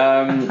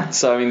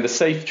 So I mean, the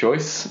safe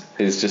choice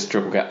is just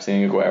triple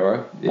captaining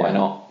Aguero. Why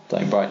not?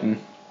 Playing Brighton,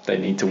 they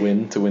need to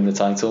win the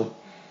title.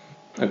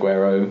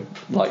 Aguero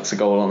likes a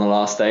goal on the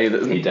last day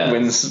that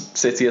wins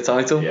City a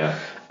title. Yeah.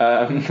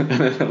 And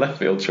then the left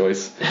field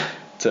choice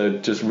to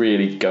just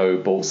really go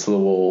balls to the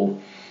wall,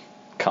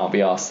 can't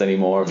be asked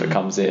anymore if it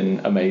comes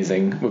in,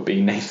 amazing, would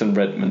be Nathan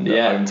Redmond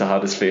at home to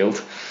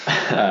Huddersfield.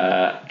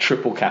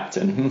 Triple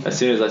captain. As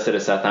soon as I said a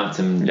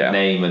Southampton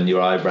name and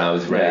your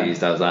eyebrows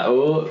raised, I was like,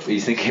 oh,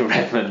 he's thinking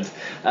Redmond.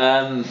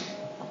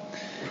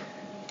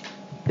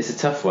 It's a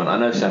tough one. I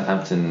know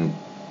Southampton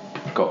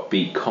got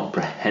beat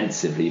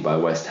comprehensively by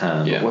West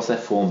Ham. But what's their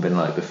form been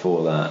like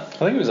before that? I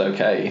think it was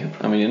okay.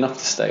 I mean, enough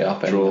to stay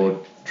up. Draw.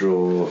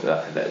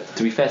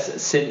 To be fair,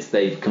 since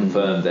they've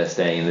confirmed they're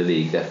staying in the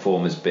league, their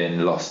form has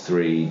been lost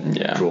 3,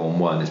 drawn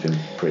 1. It's been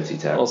pretty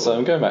terrible. Also,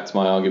 I'm going back to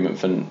my argument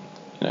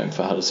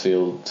for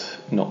Huddersfield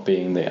not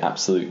being the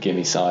absolute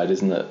gimme side,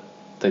 isn't that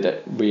they don't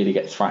really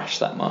get thrashed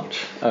that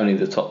much. Only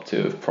the top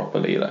 2 have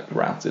properly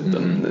routed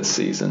them this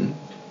season.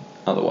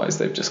 Otherwise,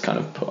 they've just kind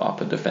of put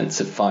up a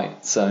defensive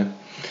fight. So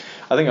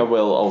I think I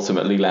will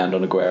ultimately land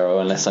on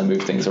Aguero unless I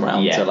move things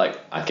around to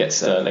get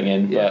Sterling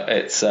in. But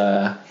it's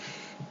I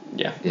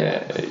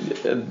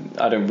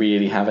don't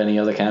really have any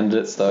other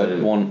candidates that I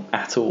want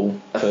at all.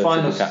 A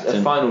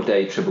final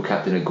day triple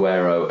captain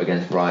Aguero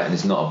against Brighton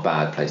is not a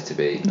bad place to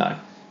be. No.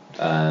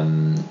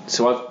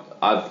 So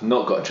I've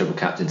not got a triple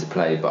captain to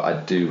play, but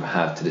I do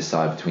have to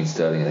decide between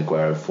Sterling and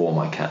Aguero for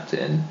my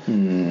captain.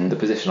 The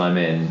position I'm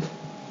in,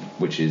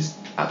 which is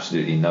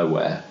absolutely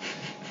nowhere,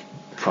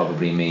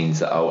 probably means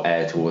that I'll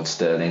err towards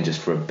Sterling just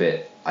for a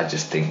bit. I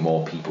just think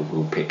more people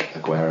will pick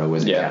Aguero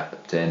as a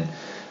captain.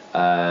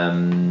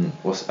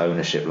 What's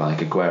ownership like?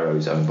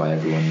 Aguero's owned by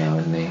everyone now,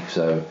 isn't he?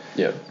 So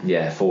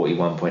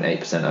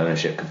 41.8%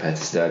 ownership compared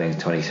to Sterling's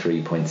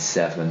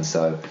 23.7%.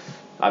 So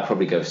I'd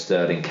probably go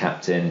Sterling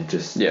captain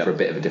just for a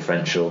bit of a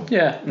differential.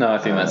 Yeah, no, I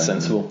think that's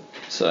sensible.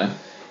 So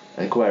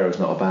Aguero's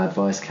not a bad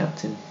vice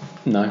captain.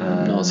 No,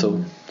 not at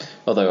all.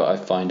 Although I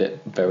find it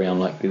very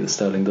unlikely that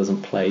Sterling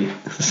doesn't play.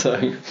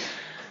 So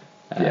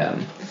I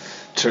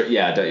don't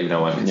even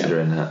know why I'm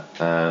considering that.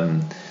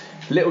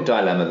 Little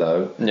dilemma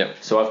though. Yep.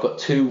 So I've got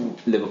 2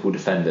 Liverpool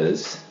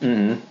defenders,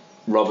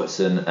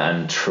 Robertson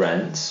and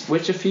Trent,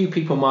 which a few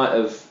people might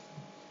have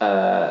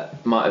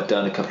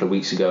done a couple of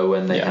weeks ago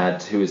when they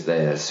had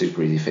a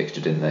super easy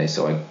fixture, didn't they?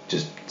 So I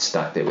just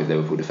stacked it with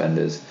Liverpool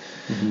defenders.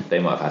 They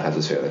might have had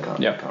Huddersfield. I can't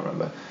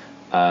remember.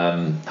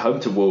 Home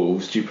to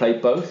Wolves. Do you play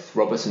both?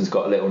 Robertson's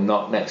got a little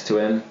knock next to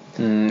him.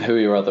 Who are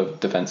your other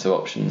defensive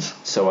options?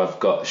 So I've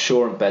got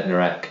Shaw and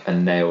Bednarek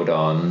and nailed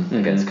on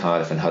against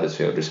Cardiff and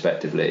Huddersfield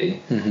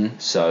respectively.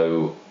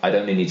 So I'd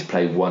only need to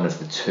play one of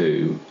the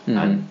 2,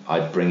 and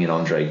I'd bring in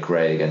Andre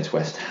Gray against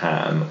West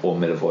Ham or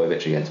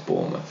Milivojevic against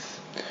Bournemouth.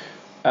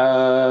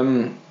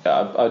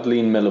 I'd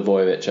lean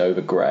Milivojevic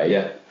over Gray.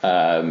 In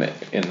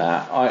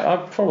that,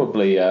 I'd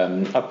probably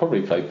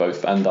play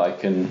both Van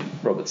Dijk and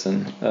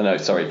Robertson.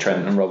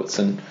 Trent and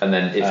Robertson. And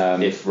then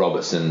if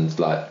Robertson's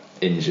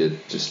injured,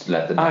 just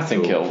let the. I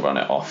think he'll run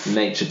it off.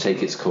 Nature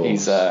take its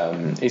course.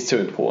 He's too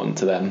important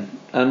to them,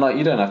 and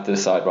you don't have to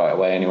decide right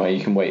away anyway.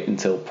 You can wait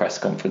until press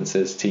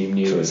conferences, team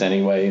news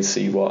anyway,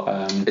 see what.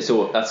 It's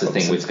all. That's the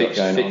thing with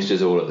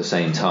fixtures all at the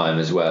same time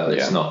as well.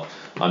 It's not.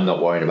 I'm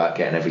not worried about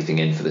getting everything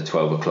in for the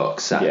 12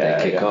 o'clock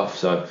Saturday kickoff.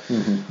 So.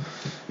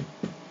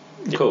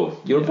 Cool.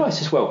 Your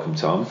advice is welcome,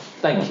 Tom.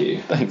 Thank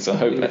you. Thanks. I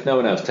hope if no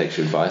one else takes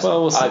your advice,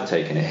 I've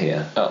taken it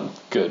here.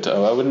 Good.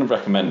 I wouldn't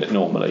recommend it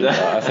normally, but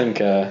I think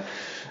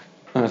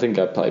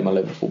I'd play my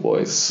Liverpool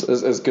boys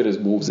as good as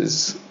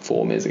Wolves'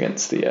 form is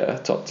against the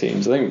top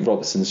teams. I think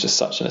Robertson's just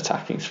such an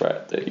attacking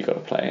threat that you've got to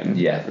play him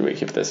every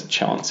week if there's a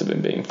chance of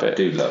him being fit. I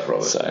do love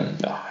Robertson.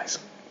 So, he's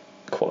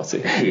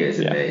quality. He is,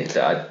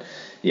 isn't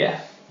he?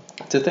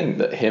 To think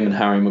that him and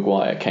Harry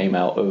Maguire came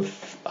out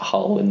of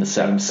Hull in the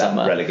same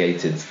summer.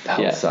 Relegated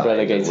Hull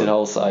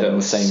side in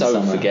the same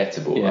summer. So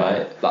forgettable,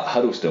 right?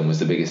 Huddlestone was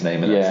the biggest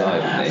name in that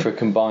side, wasn't he? For a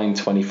combined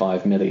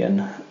 25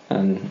 million.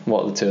 And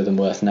what are the 2 of them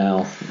worth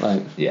now?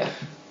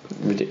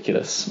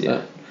 Ridiculous.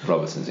 Yeah.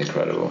 Robertson's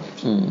incredible.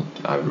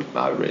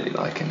 I really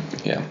like him.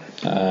 Yeah.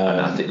 And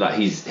I think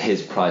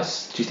his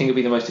price. Do you think he'll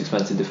be the most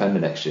expensive defender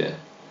next year?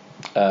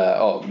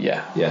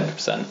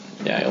 100%.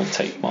 Yeah, he'll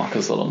take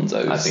Marcos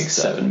Alonso's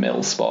 7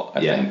 mil spot.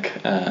 I think.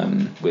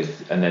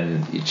 And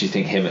then do you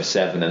think him at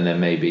 7, and then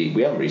maybe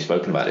we haven't really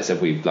spoken about this?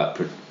 Have we we can do a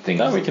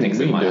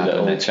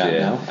little chat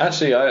now.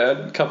 Actually, I had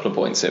a couple of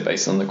points here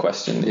based on the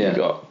question that you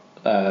got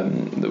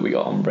that we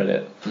got on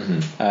Reddit.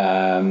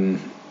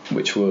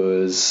 Which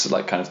was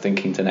kind of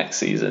thinking to next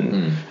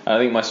season. I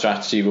think my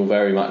strategy will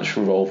very much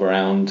revolve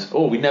around.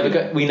 We never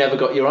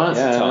got your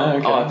answer, Tom.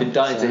 Okay. I've been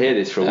dying to hear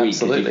this for a week.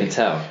 As you can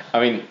tell. I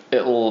mean,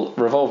 it'll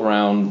revolve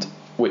around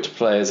which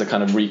players are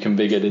kind of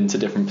reconfigured into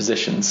different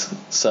positions.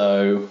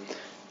 So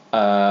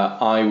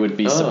I would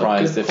be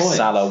surprised if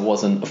Salah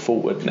wasn't a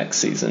forward next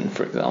season,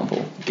 for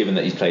example. Given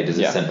that he's played as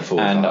a centre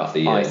forward for half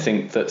the year. I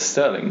think that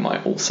Sterling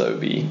might also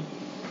be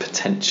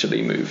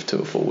potentially moved to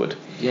a forward.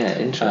 Yeah,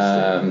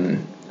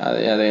 interesting.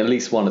 At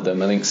least one of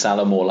them. I think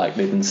Salah more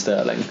likely than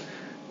Sterling,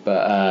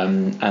 but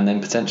and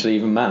then potentially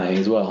even Mane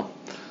as well.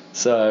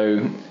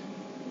 So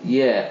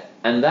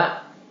and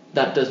that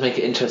that does make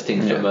it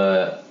interesting from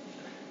a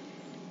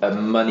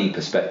money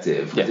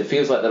perspective, because it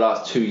feels like the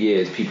last 2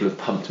 years people have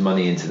pumped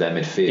money into their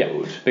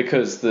midfield. Yeah,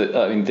 because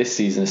this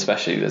season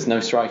especially, there's no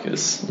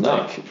strikers. No.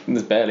 Like,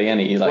 there's barely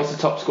any. Like, what's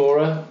the top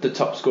scorer? The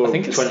top scorer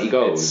with 20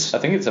 goals. I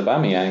think it's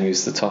Aubameyang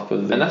who's the top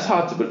of the. And that's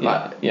hard to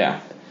believe.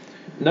 Yeah.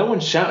 No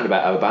one's shouted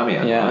about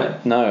Aubameyang,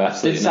 right? No,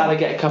 absolutely. Did Salah not.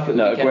 get a couple of?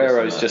 No,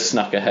 Aguero's just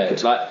snuck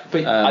ahead. But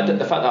the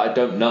fact that I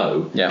don't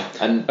know. Yeah.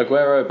 And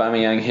Aguero,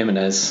 Aubameyang,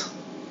 Jimenez,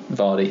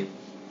 Vardy,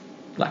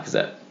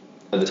 Lacazette.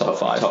 Are the top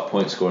five. Top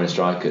point scoring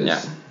strikers.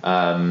 Yeah.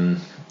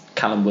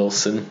 Callum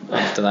Wilson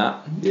after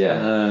that.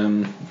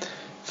 Yeah.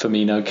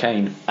 Firmino,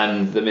 Kane.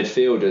 And the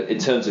midfielder, in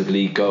terms of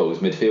league goals,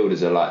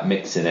 midfielders are like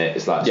mixing it.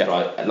 It's like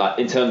like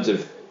in terms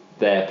of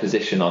their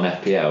position on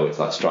FPL, it's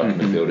like striking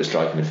midfielder,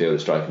 striking midfielder,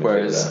 striking midfielder.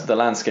 Whereas the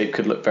landscape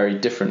could look very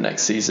different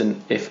next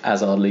season if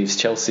Hazard leaves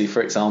Chelsea,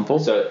 for example.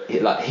 So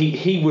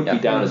he would be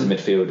down as a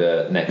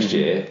midfielder next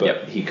year,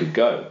 but he could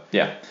go.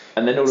 Yeah.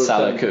 And then all of a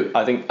Salah sudden, could.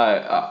 I think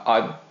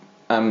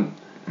I'm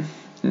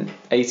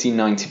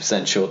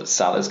 80-90% sure that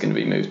Salah's going to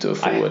be moved to a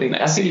forward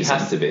next season. I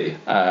think he has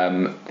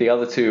to be. The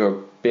other two are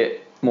a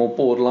bit more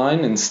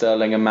borderline in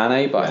Sterling and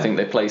Mane, but I think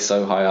they play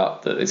so high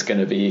up that it's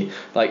going to be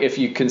like, if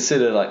you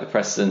consider like the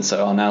precedent,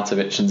 so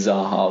Arnautovic and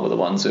Zaha were the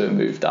ones who were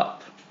moved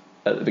up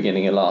at the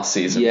beginning of last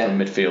season from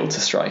midfield to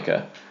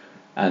striker,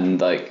 and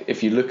like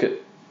if you look at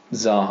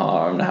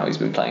Zaha and how he's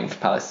been playing for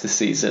Palace this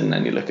season,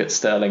 and you look at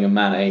Sterling and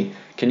Mane,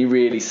 can you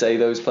really say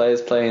those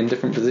players play in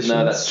different positions?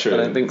 No, that's true. I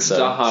don't think so.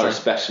 Zaha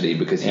especially,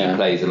 because he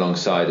plays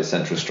alongside a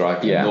central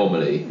striker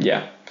normally.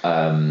 Yeah.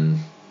 And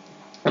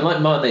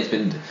like Mane's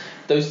been,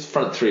 those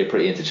front three are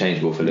pretty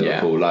interchangeable for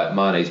Liverpool. Like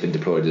Mane's been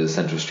deployed as a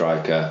central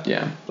striker.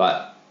 Yeah.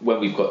 Like when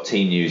we've got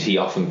team news, he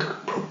often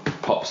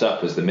pops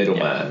up as the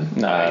middleman.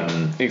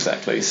 No,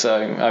 exactly. So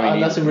I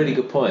mean, that's a really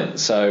good point.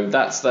 So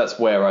that's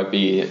where I'd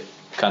be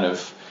kind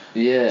of.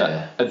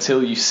 Yeah.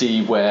 Until you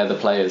see where the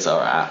players are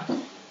at,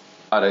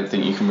 I don't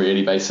think you can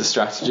really base a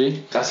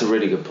strategy. That's a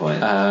really good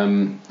point.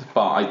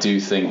 But I do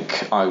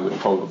think I would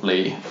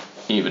probably,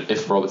 even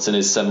if Robertson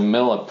is 7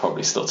 mil, I'd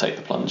probably still take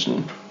the plunge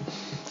and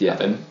have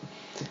him.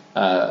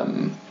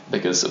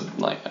 Because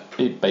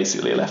he's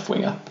basically a left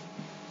winger.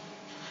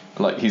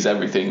 Like, he's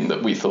everything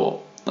that we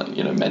thought,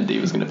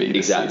 Mendy was going to be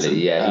this season.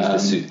 Yeah,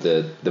 he's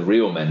the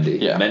real Mendy.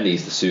 Yeah.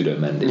 Mendy's the pseudo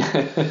Mendy.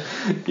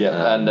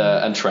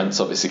 And Trent's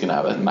obviously going to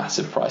have a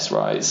massive price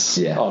rise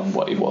on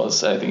what he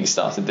was. I think he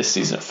started this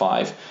season at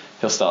 5.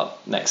 He'll start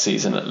next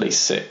season at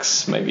least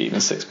 6, maybe even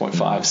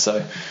 6.5.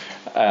 So,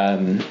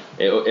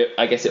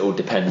 I guess it all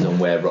depends on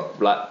where.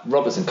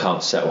 Robertson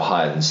can't settle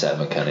higher than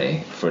 7, can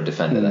he? For a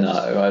defender.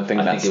 I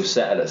think he'll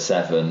settle at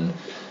 7.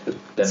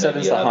 Then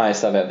 7's the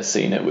highest I've ever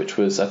seen it, which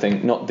was, I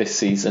think, not this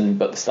season,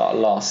 but the start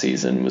of last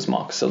season was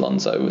Marcus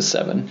Alonso was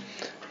 7.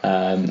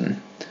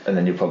 And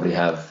then you'll probably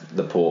have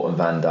Laporte and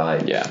Van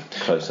Dijk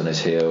close on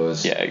his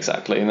heels. Yeah,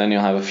 exactly. And then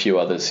you'll have a few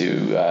others who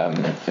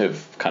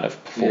have kind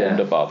of performed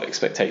above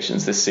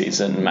expectations this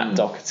season. Matt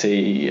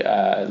Doherty,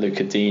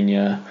 Luca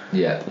Digne,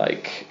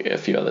 like a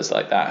few others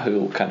like that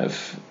who will kind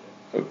of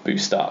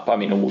boost up. I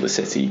mean, all the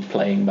City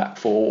playing back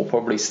 4 will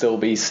probably still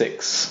be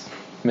 6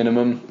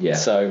 minimum. Yeah.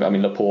 So, I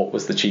mean, Laporte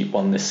was the cheap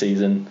one this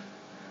season.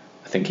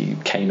 I think he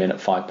came in at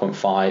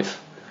 5.5.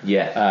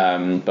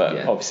 Yeah.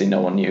 But obviously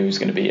no one knew he was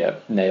going to be a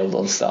nailed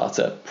on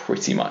starter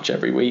pretty much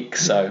every week.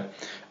 So,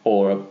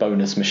 or a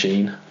bonus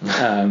machine. We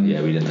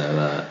didn't know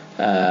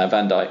that.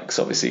 Van Dijk's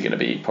obviously going to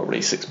be probably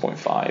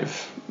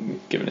 6.5,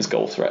 given his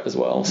goal threat as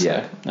well.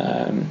 So,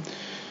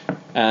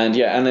 and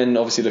then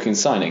obviously looking at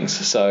signings.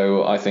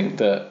 So I think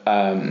that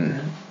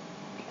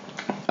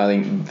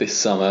this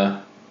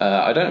summer,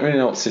 I don't really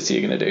know what City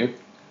are going to do.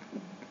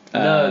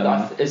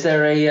 Is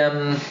there a? I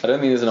don't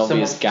think there's an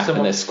obvious gap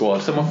in their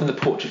squad. Someone from the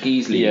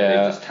Portuguese league they've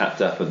just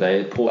tapped up. Are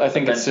they? I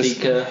think it's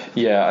Benfica?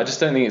 I just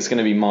don't think it's going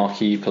to be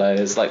marquee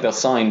players. Like, they'll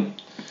sign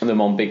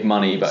them on big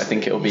money, but I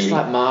think it'll be. It's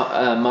like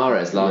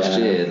Mahrez last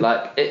year.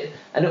 Like it,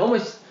 and it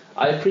almost.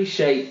 I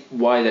appreciate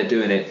why they're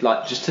doing it.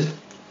 Like, just to,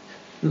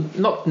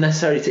 not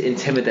necessarily to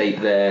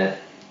intimidate their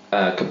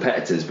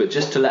competitors, but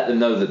just to let them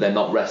know that they're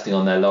not resting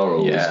on their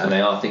laurels and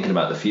they are thinking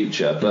about the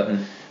future. But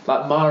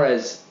like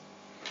Mahrez.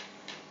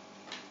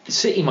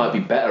 City might be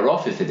better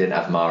off if they didn't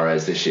have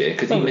Mahrez this year,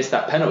 because he missed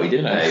that penalty,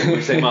 didn't they?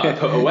 Which they might have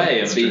put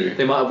away, and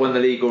they might have won the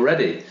league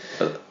already.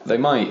 But they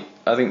might.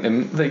 I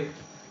think they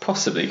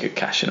possibly could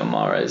cash in on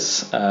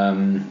Mahrez.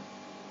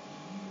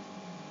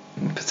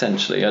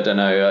 Potentially, I don't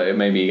know.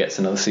 Maybe he gets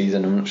another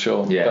season. I'm not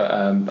sure.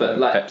 Yeah. But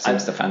like, Pep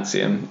seems to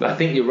fancy him. But I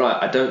think you're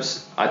right. I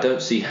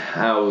don't see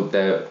how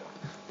they'll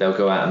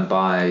go out and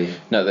buy.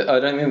 No, I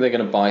don't think they're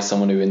going to buy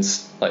someone who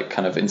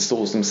kind of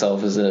installs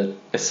themselves as an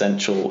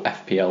essential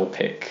FPL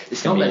pick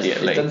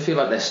immediately. It doesn't feel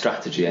like their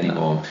strategy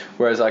anymore. No.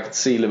 Whereas I could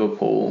see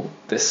Liverpool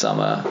this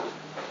summer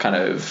kind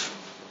of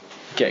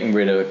getting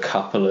rid of a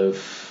couple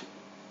of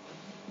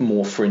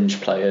more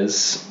fringe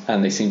players,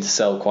 and they seem to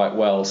sell quite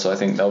well. So I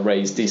think they'll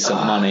raise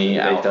decent money.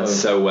 They've done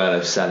so well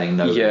of selling.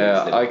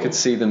 I could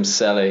see them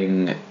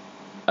selling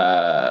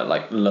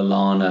like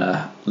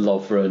Lallana,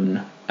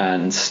 Lovren,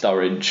 and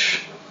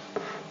Sturridge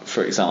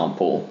for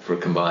example, for a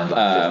combined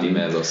like 50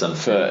 mil or something,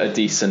 for a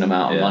decent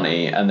amount of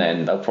money, and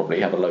then they'll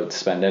probably have a load to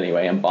spend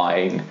anyway, and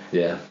buying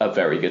a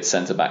very good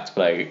centre back to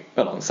play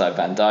alongside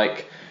Van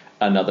Dijk,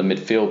 another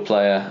midfield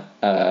player,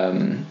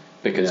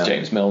 because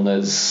James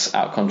Milner's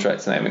out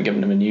contract and they haven't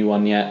given him a new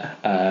one yet.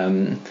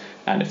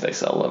 And if they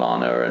sell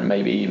Lallana and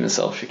maybe even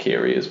sell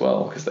Shaqiri as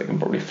well, because they can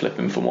probably flip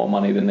him for more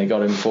money than they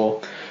got him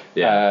for.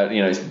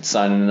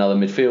 Signing another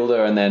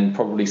midfielder and then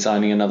probably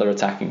signing another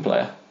attacking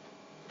player.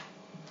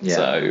 Yeah.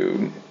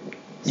 So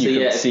you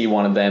could see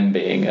one of them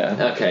being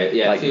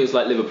it feels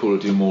like Liverpool will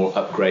do more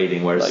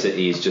upgrading, whereas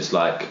City is just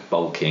like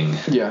bulking.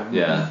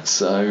 Yeah.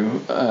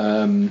 So,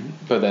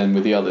 but then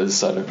with the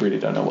others, I really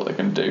don't know what they're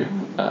going to do.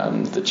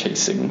 The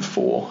chasing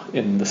four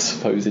in the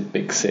supposed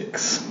big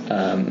six.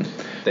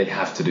 They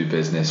have to do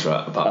business,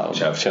 right? Apart from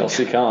Chelsea.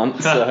 Chelsea can't.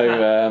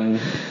 So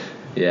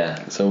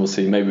so we'll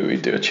see. Maybe we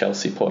do a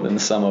Chelsea pod in the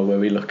summer where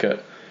we look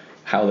at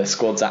how their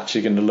squad's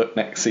actually going to look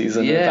next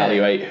season, and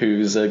evaluate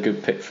who's a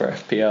good pick for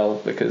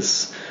FPL,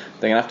 because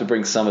they're going to have to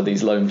bring some of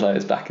these loan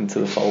players back into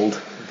the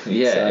fold.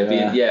 It'd be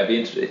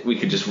interesting. We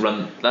could just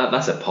run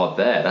that's a pod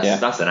there.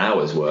 That's an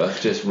hour's worth,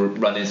 just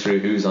running through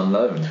who's on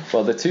loan.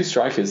 Well, the two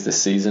strikers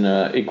this season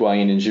are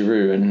Higuain and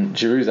Giroud, and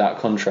Giroud's out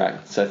of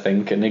contract, I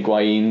think, and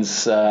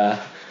Higuain's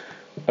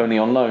only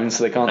on loan,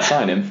 so they can't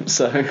sign him.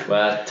 So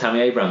Tammy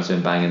Abraham's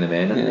been banging them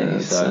in, hasn't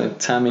he? So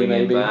Tammy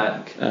maybe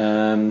back.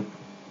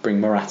 Bring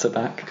Morata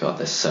back. God,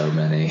 there's so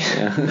many.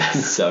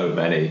 There's so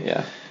many.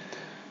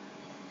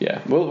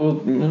 Yeah, we'll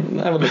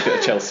have a look at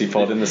a Chelsea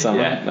pod in the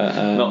summer.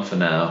 Not for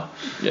now.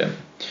 Yeah,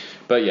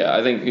 but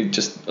I think it's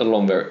just a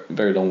very,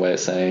 very long way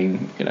of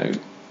saying,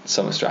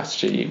 summer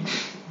strategy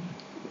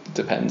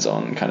depends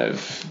on kind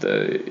of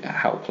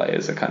how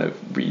players are kind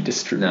of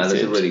redistributed. No,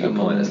 that's a really good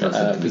point. That's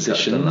something we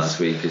touched on last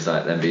week, is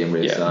like them being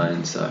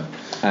reassigned. So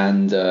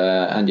and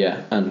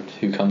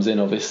who comes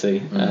in, obviously.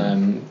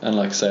 And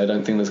like I say, I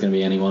don't think there's going to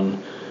be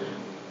anyone.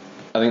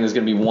 I think there's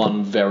going to be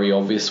one very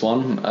obvious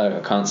one. I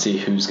can't see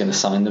who's going to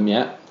sign them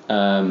yet.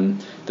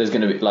 There's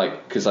going to be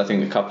because I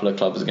think a couple of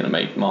clubs are going to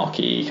make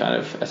marquee kind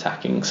of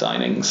attacking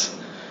signings.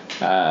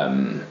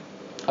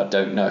 I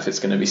don't know if it's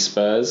going to be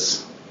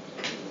Spurs,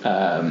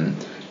 but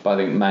I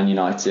think Man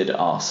United,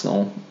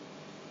 Arsenal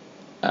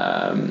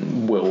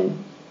will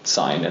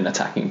sign an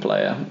attacking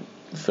player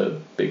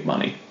for big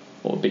money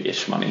or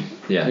big-ish money.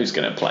 Who's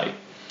going to play,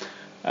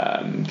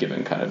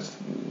 given kind of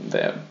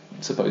their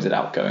supposed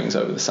outgoings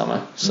over the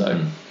summer.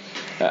 So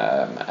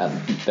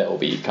and there'll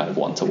be kind of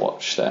one to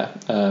watch there.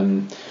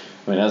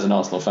 As an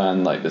Arsenal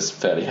fan, there's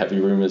fairly heavy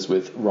rumours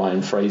with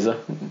Ryan Fraser,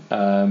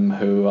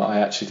 who I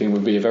actually think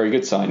would be a very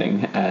good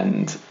signing.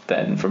 And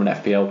then from an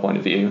FPL point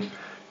of view,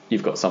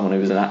 you've got someone who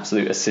was an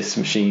absolute assist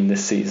machine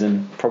this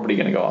season, probably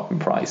going to go up in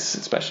price,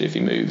 especially if he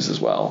moves as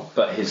well.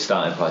 But his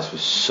starting price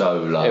was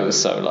so low. It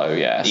was so low,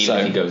 yeah. Even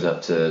if he goes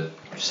up to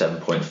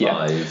 7.5.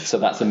 Yeah. So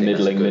that's a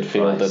middling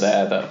midfielder price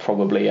there that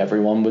probably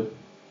everyone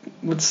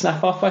would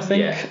snap up, I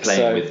think. Yeah,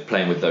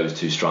 playing with those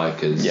two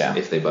strikers,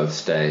 if they both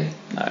stay.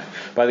 No,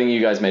 but I think you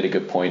guys made a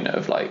good point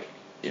of I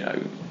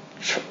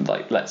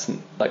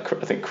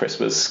think Chris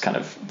was kind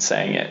of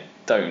saying it.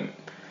 Don't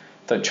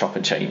chop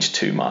and change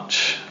too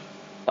much,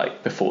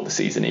 before the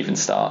season even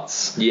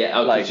starts.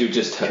 Yeah, you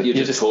just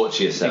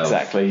torture yourself.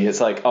 Exactly.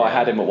 It's I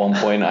had him at one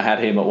point. I had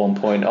him at one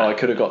point. I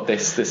could have got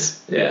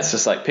this. Yeah. It's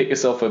just pick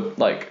yourself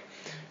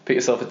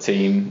a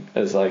team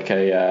as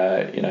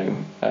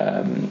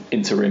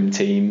interim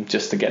team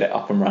just to get it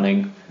up and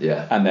running.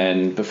 Yeah. And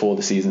then before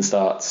the season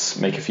starts,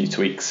 make a few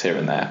tweaks here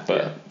and there,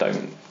 but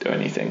don't do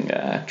anything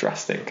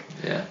drastic.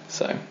 Yeah.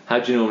 So how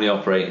do you normally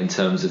operate in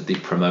terms of the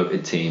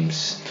promoted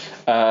teams?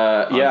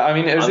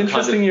 It was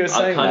interesting you were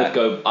saying that.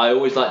 I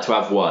always like to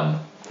have one.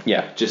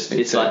 Yeah.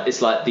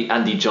 It's like the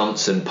Andy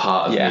Johnson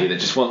part of me that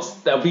just wants.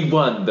 There'll be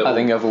one. I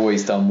think I've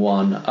always done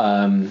one.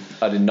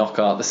 I did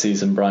Knockout the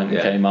season Brighton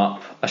came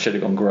up. I should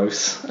have gone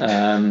Gross.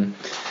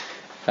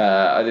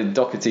 I did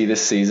Doherty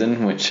this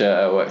season, which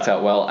worked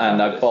out well,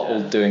 and I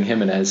bottled doing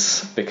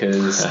Jimenez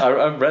because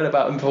I read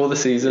about him before the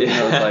season. And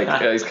I was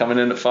like, he's coming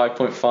in at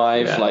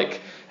 5.5,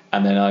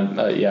 and then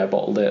I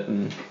bottled it.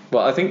 And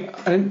I think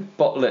I didn't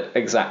bottle it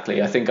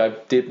exactly. I think I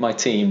did my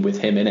team with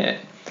him in it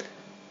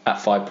at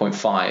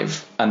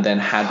 5.5, and then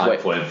had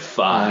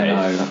 5.5. I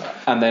know,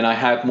 and then I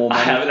had more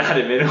money. I haven't had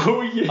him in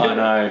all year. I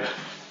know,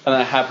 and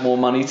I had more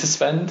money to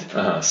spend,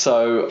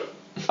 so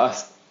I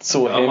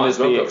saw him as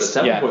the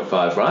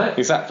 7.5, right?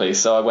 Exactly.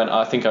 So I went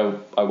up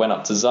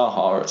to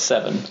Zaha at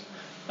 7.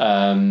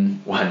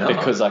 Why not?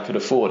 Because I could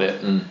afford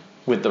it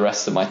with the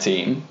rest of my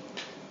team,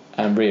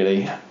 and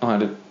really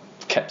I'd have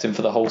kept him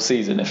for the whole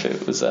season if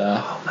it was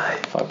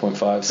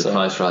 5.5. The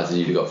price rises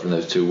you got from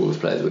those two Wolves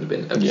players would have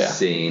been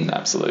obscene. Yeah,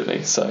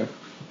 absolutely. So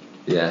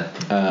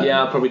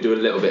I'll probably do a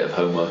little bit of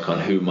homework on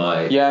who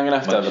my I'm gonna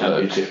have to have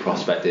championship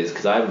prospect is,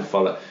 because I haven't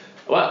followed.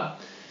 Well,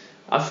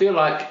 I feel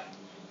like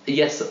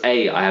yes,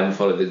 A, I haven't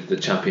followed the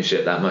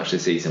championship that much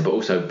this season, but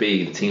also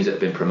B, the teams that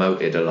have been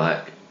promoted are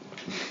like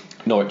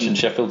Norwich and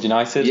Sheffield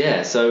United.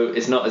 Yeah, so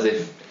it's not as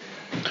if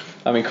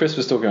I mean, Chris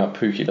was talking about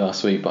Pukki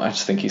last week, but I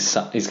just think he's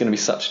going to be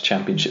such a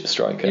championship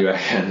striker. You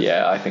reckon?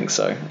 Yeah, I think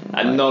so.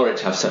 And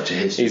Norwich have such a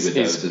history with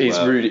those as he's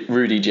well.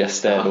 Rudy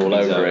Gested all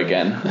over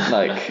again.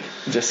 Like,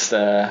 just,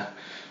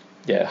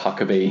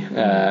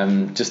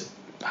 Huckabee. Just,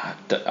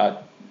 I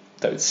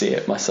don't see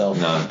it myself.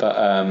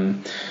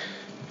 No.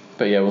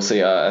 But yeah, we'll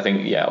see. I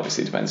think,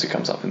 obviously it depends who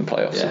comes up in the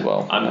playoffs as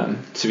well.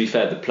 To be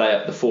fair,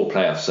 the 4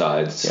 playoff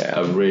sides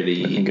are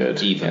really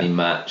good. evenly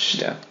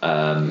matched. Yeah.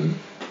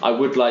 I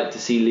would like to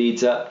see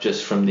Leeds up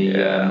just from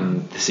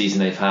the season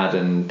they've had,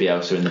 and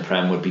Bielsa in the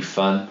Prem would be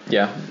fun.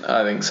 Yeah,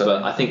 I think so.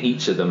 But I think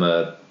each of them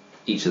are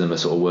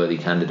sort of worthy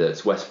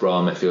candidates. West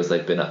Brom, it feels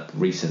they've been up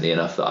recently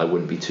enough that I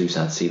wouldn't be too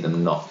sad to see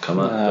them not come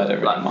up. I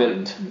don't really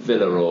mind.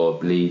 Villa or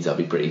Leeds, I'd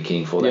be pretty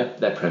keen for.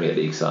 Their Premier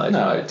League side.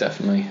 No, right?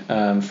 Definitely.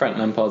 Frank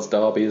Lampard's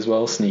Derby as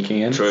well, sneaking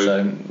in. True.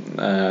 So,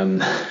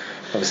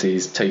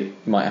 obviously,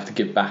 might have to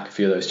give back a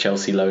few of those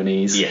Chelsea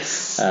loanees.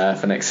 Yes.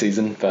 For next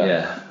season,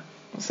 but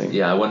we'll see.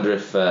 Yeah, I wonder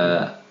if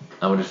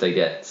they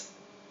get.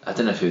 I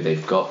don't know who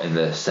they've got in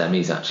the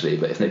semis actually,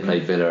 but if they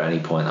play Villa at any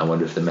point, I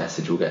wonder if the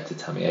message will get to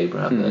Tammy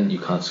Abraham that you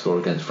can't score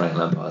against Frank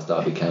Lampard's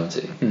Derby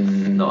County.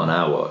 Not on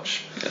our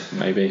watch.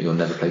 Maybe. You'll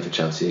never play for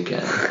Chelsea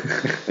again.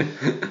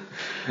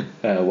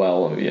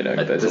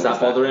 Does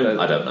that bother him?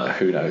 I don't know.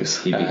 Who knows?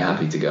 He'd be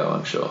happy to go,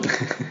 I'm sure.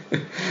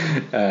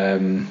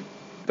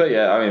 But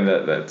yeah, I mean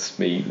that's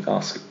me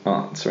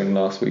answering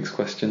last week's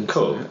question.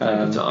 Cool.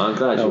 Thank you, Tom. I'm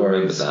glad you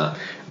remembered that.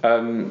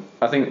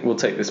 I think we'll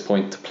take this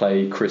point to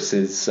play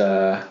Chris's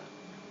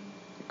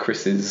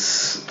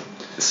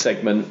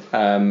segment.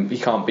 He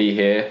can't be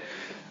here.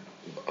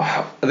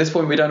 At this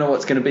point, we don't know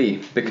what's going to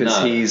be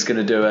because he's going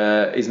to do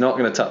he's not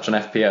going to touch on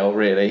FPL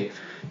really.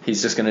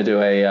 He's just going to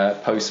do a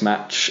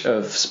post-match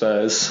of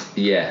Spurs.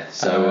 Yeah.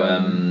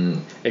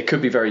 So it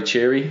could be very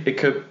cheery. It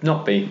could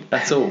not be.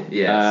 That's all.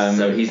 Yeah.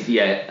 So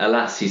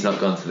alas, he's not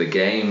gone to the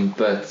game,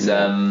 but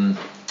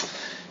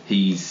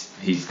he's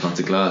gone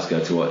to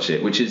Glasgow to watch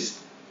it, which is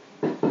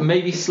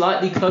maybe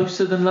slightly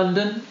closer than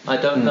London. I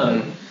don't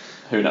know.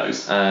 Who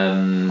knows?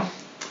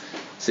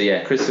 So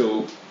yeah, Chris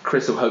will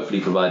hopefully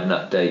provide an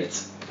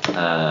update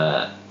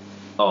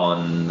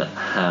on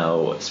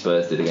how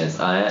Spurs did against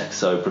Ajax.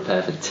 So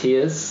prepare for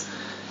tears,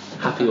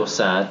 happy or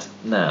sad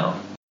now.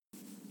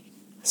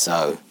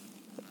 So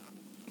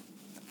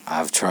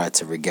I've tried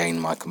to regain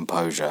my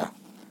composure,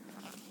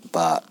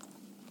 but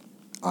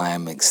I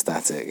am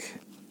ecstatic.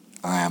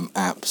 I am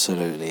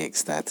absolutely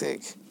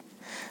ecstatic.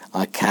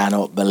 I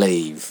cannot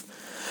believe.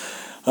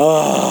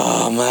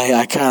 Oh, mate,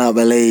 I cannot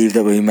believe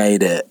that we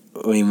made it.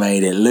 We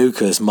made it.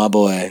 Lucas, my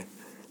boy.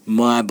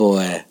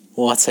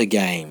 What a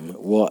game.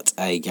 What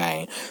a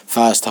game.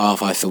 First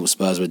half, I thought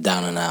Spurs were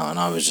down and out, and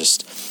I was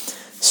just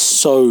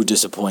so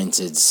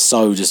disappointed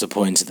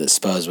that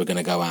Spurs were going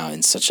to go out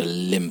in such a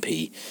limp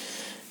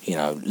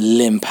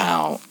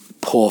out,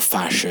 poor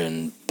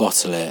fashion,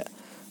 bottle it.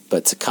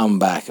 But to come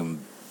back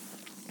and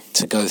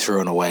to go through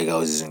on away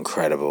goals is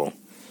incredible.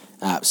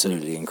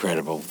 Absolutely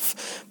incredible.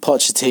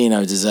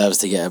 Pochettino deserves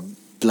to get a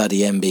bloody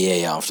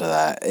MBE after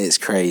that. It's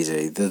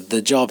crazy.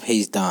 The job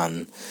he's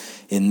done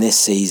in this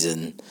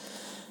season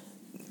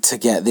to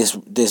get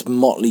this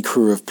motley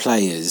crew of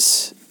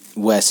players,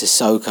 where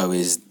Sissoko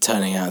is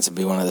turning out to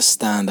be one of the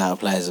standout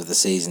players of the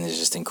season, is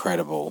just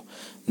incredible.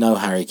 No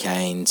Harry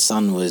Kane.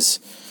 Son was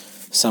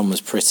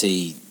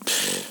pretty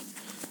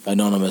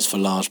anonymous for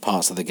large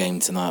parts of the game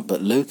tonight,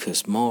 but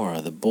Lucas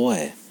Moura, the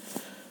boy,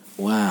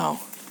 wow.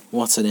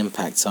 What an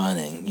impact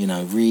signing,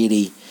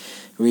 really,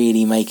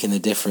 really making the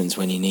difference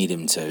when you need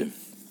him to.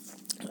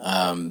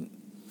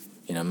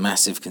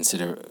 Massive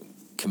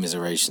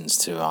commiserations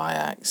to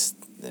Ajax.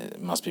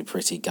 It must be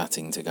pretty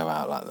gutting to go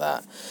out like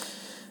that.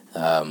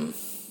 I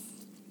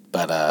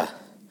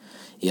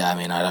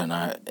don't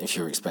know if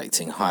you're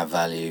expecting high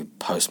value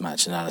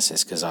post-match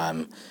analysis, because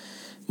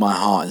my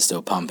heart is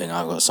still pumping.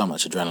 I've got so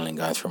much adrenaline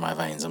going through my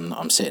veins.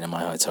 I'm sitting in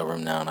my hotel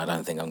room now, and I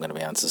don't think I'm going to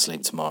be able to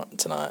sleep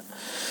tonight.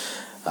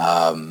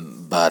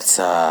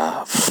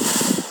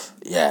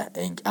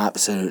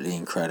 Absolutely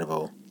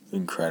incredible.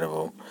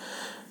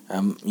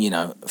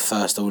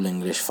 First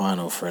all-English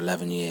final for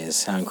 11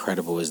 years. How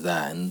incredible is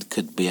that? And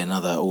could be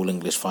another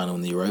all-English final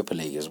in the Europa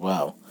League as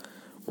well.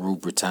 Rule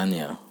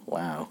Britannia.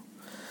 Wow.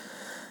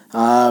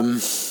 I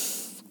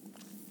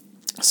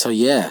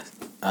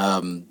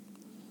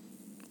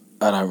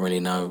don't really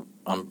know.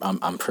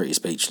 I'm pretty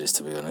speechless,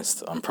 to be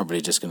honest. I'm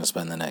probably just going to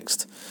spend the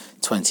next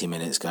 20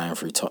 minutes going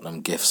through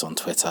Tottenham GIFs on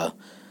Twitter,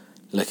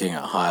 looking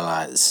at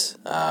highlights.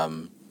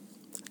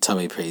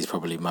 Tommy P is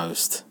probably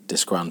most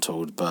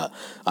disgruntled, but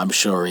I'm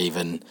sure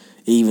even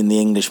the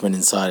Englishman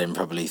inside him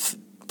probably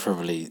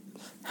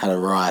had a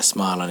wry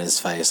smile on his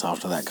face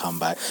after that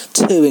comeback.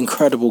 2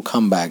 incredible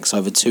comebacks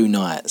over 2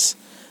 nights.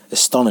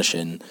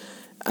 Astonishing.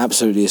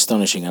 Absolutely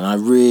astonishing. And I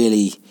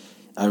really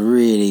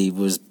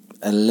was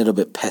a little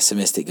bit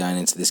pessimistic going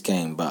into this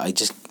game, but I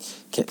just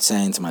kept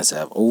saying to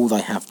myself, all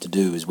they have to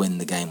do is win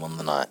the game on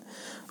the night.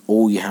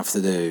 All you have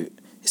to do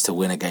is to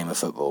win a game of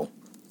football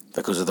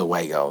because of the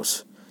away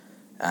goals.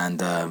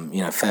 And,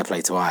 fair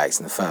play to Ajax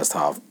in the first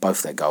half.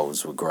 Both their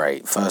goals were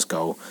great. First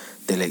goal,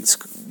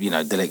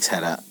 Delict's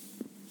header,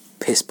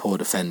 piss poor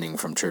defending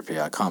from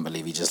Trippier. I can't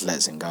believe he just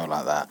lets him go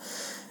like that.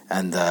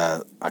 And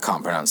I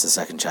can't pronounce the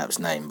second chap's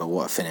name, but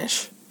what a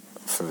finish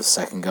for the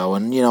second goal.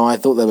 And, I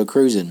thought they were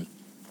cruising.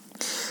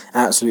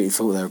 Absolutely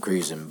thought they were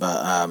cruising.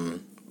 But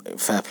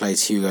fair play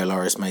to Hugo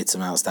Lloris, made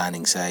some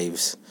outstanding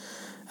saves.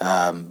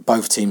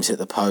 Both teams hit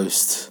the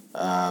post.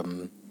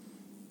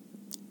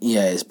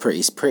 It's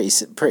pretty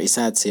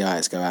sad to see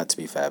Ajax go out, to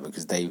be fair,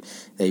 because they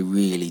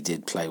really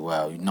did play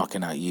well,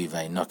 knocking out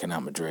Juve, knocking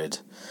out Madrid.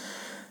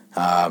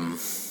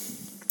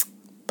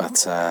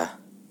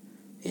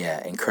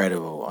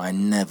 Incredible. I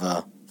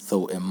never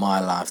thought in my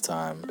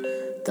lifetime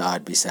that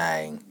I'd be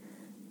saying,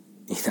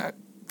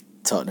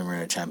 Tottenham are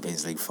in a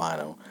Champions League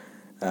final.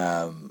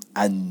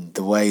 And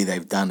the way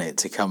they've done it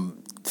to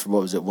come,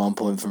 1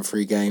 point from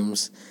 3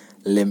 games,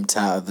 limped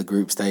out of the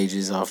group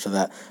stages after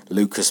that.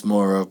 Lucas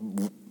Moura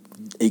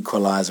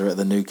equaliser at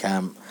the Nou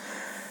Camp.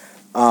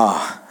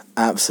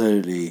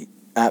 Absolutely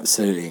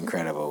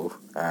incredible.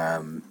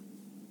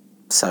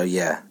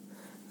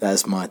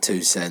 That's my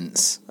 2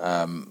 cents.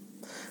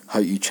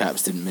 Hope you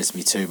chaps didn't miss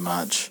me too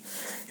much.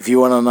 If you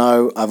want to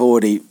know,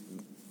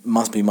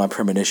 must be my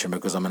premonition,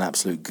 because I'm an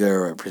absolute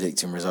guru at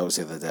predicting results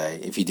the other day.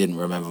 If you didn't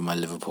remember my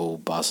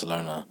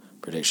Liverpool-Barcelona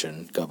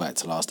prediction, go back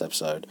to last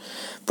episode.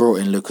 Brought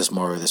in Lucas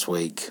Moura this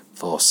week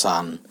for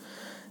Son.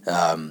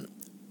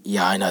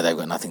 I know they've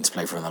got nothing to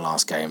play for in the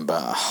last game,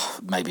 but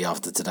maybe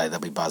after today they'll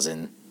be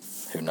buzzing.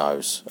 Who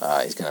knows?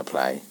 He's going to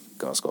play,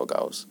 going to score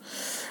goals.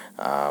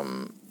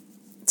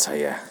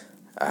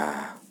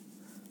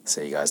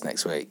 See you guys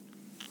next week.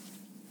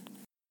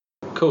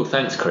 Cool,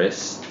 thanks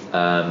Chris.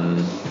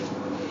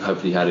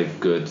 Hopefully you had a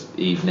good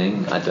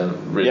evening. I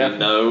don't really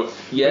know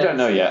yet. We don't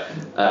know yet.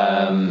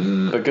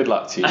 But good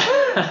luck to you.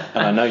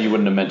 And I know you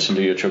wouldn't have mentioned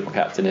who your triple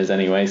captain is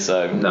anyway,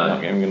 so I'm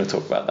not even going to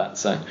talk about that.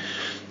 So.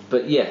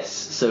 But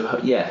yes,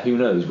 who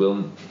knows?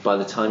 By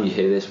the time you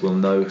hear this, we'll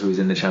know who's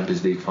in the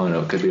Champions League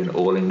final. It could be an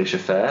all-English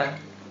affair,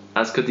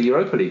 as could the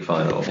Europa League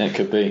final. It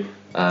could be.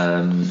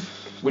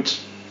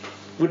 Which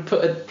would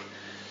put a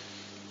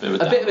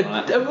bit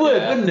of a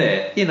word, wouldn't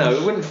it?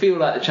 It wouldn't feel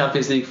like the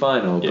Champions League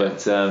final,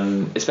 but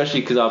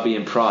especially because I'll be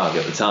in Prague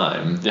at the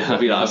time. I'll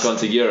be like, I've gone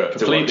to Europe.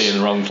 Completely in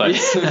the wrong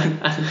place.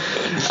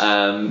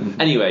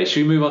 Anyway,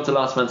 should we move on to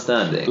Last Man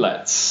Standing?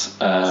 Let's.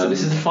 So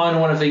this is the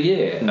final one of the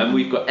year, and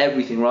we've got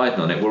everything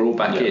riding on it. We're all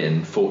back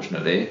in,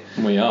 fortunately.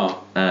 We are.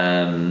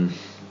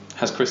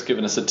 Has Chris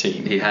given us a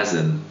team? He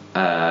hasn't.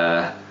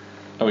 Are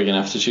we going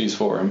to have to choose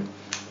for him?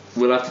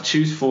 We'll have to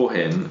choose for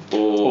him,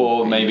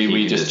 or maybe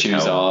we just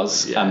choose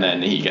ours, and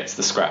then he gets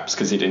the scraps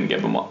because he didn't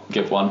give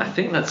one. I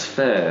think that's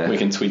fair. We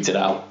can tweet it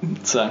out.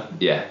 So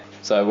yeah.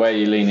 So where are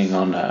you leaning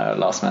on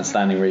Last Man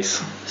Standing,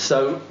 Reese?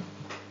 So,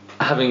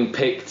 having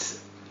picked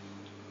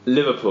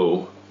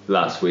Liverpool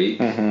last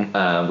week, we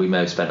may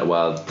have spent a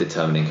while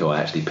determining who I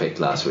actually picked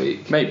last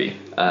week. Maybe.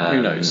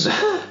 Who knows?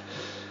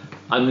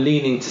 I'm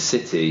leaning to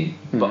City,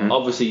 but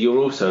obviously you're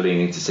also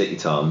leaning to City,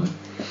 Tom.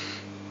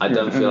 I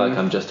don't feel like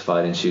I'm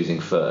justified in choosing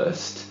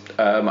first.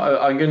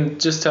 I'm going to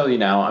just tell you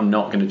now, I'm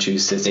not going to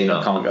choose City.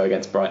 I can't go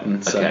against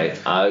Brighton. So. Okay,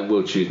 I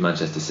will choose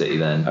Manchester City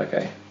then.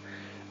 Okay.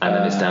 And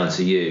then it's down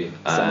to you.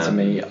 It's down to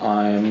me.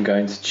 I'm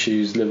going to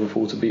choose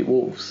Liverpool to beat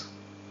Wolves.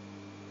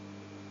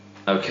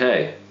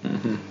 Okay.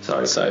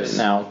 Sorry. So Chris.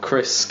 now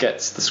Chris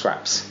gets the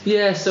scraps.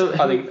 Yeah. So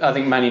I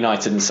think Man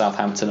United and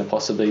Southampton are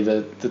possibly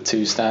the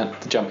two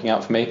jumping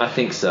out for me. I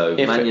think so.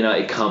 Man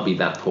United can't be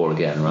that poor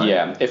again, right?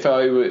 Yeah.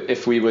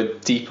 If we were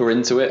deeper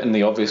into it and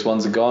the obvious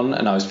ones are gone,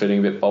 and I was feeling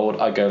a bit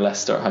bold, I'd go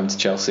Leicester at home to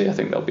Chelsea. I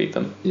think they'll beat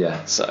them.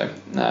 Yeah. So.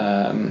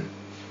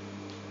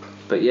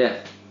 But yeah.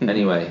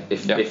 Anyway,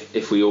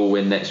 if we all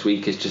win next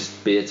week, it's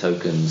just beer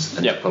tokens,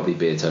 and it's probably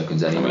beer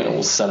tokens anyway.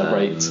 We'll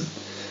celebrate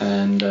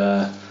and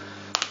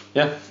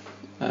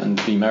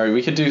and be merry.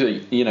 We could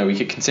do we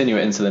could continue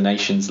it into the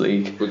Nations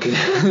League. We could,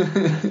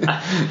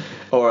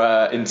 or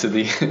into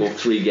the or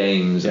 3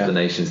 games of the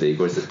Nations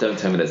League. Or don't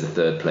tell me there's a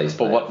third place.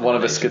 But one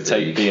of us could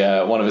take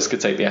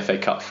the FA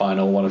Cup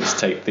final. One of us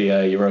take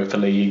the Europa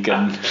League,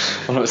 and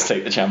one of us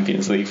take the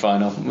Champions League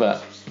final.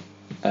 But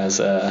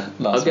as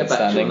last man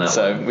standing,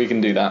 so we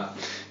can do that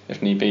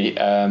if need be.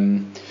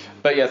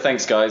 But yeah,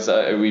 thanks guys.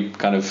 We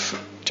kind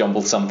of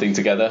jumbled something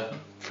together.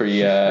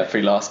 Free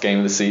last game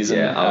of the season.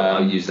 Yeah,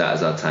 I'll use that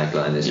as our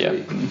tagline this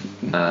week.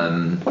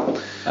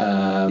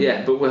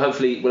 But we'll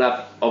have.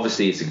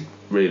 Obviously, it's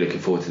really looking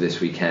forward to this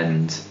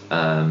weekend.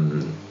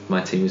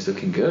 My team is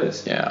looking good.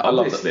 Yeah, I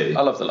love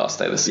the last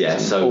day of the season. Yeah,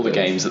 so all good. The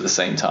games at the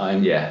same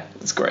time. Yeah,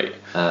 it's great.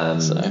 I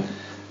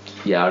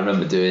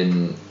remember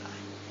doing.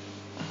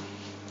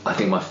 I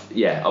think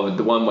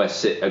the one where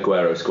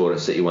Aguero scored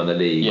and City won the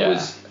league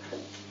was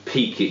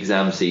peak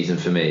exam season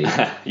for me.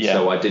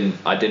 So I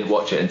didn't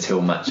watch it until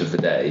match of the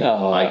day.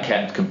 I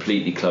kept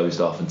completely closed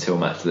off until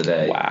match of the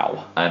day.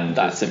 Wow, and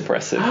that's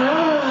impressive.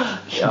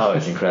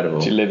 It's incredible.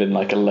 Did you live in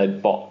like a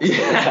lead box?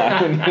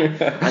 I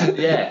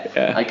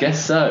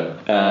guess so.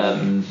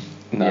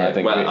 No, Yeah, I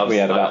think well, we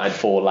had about I-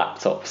 4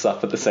 laptops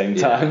up at the same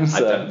Yeah, time. So.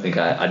 I don't think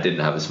I didn't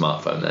have a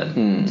smartphone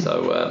then.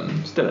 So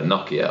still a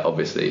Nokia,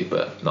 obviously,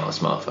 but not a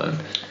smartphone.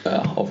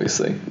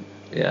 Obviously.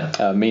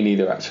 Yeah. Me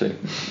neither, actually.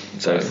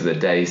 Those are the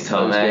days,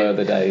 Tom. Those were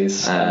the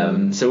days.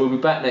 So we'll be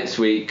back next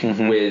week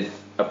with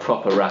a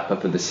proper wrap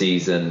up of the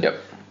season. Yep.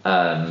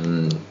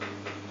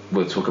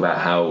 We'll talk about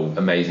how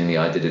amazingly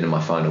I did it in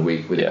my final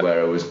week with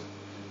Aguero was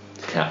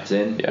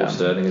captain or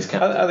Sterling as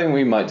captain. I think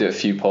we might do a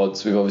few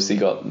pods. We've obviously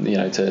got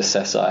to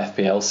assess our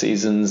FPL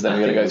seasons. Then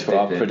we're going to go through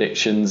our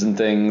predictions and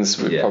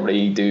things. We'll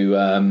probably do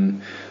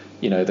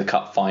the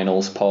cup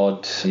finals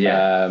pod.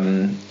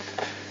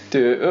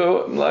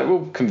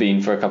 We'll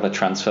convene for a couple of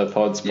transfer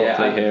pods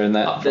probably here and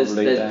there. There's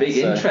big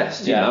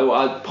interest. You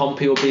know,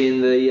 Pompey will be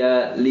in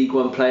the League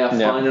One playoff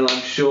final,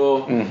 I'm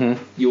sure.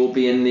 Mm-hmm. You'll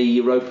be in the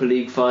Europa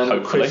League final.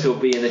 Hopefully. Chris will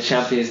be in the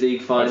Champions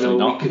League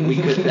final. We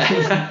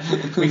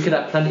could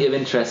have plenty of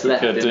interest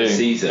left in the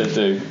season. Could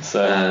do.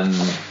 So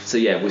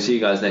we'll see you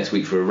guys next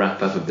week for a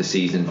wrap up of the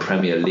season,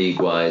 Premier League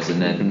wise, and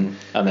then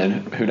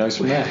who knows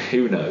from there?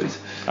 Who knows?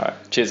 All right.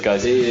 Cheers,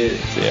 guys. See you.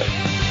 See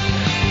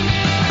ya.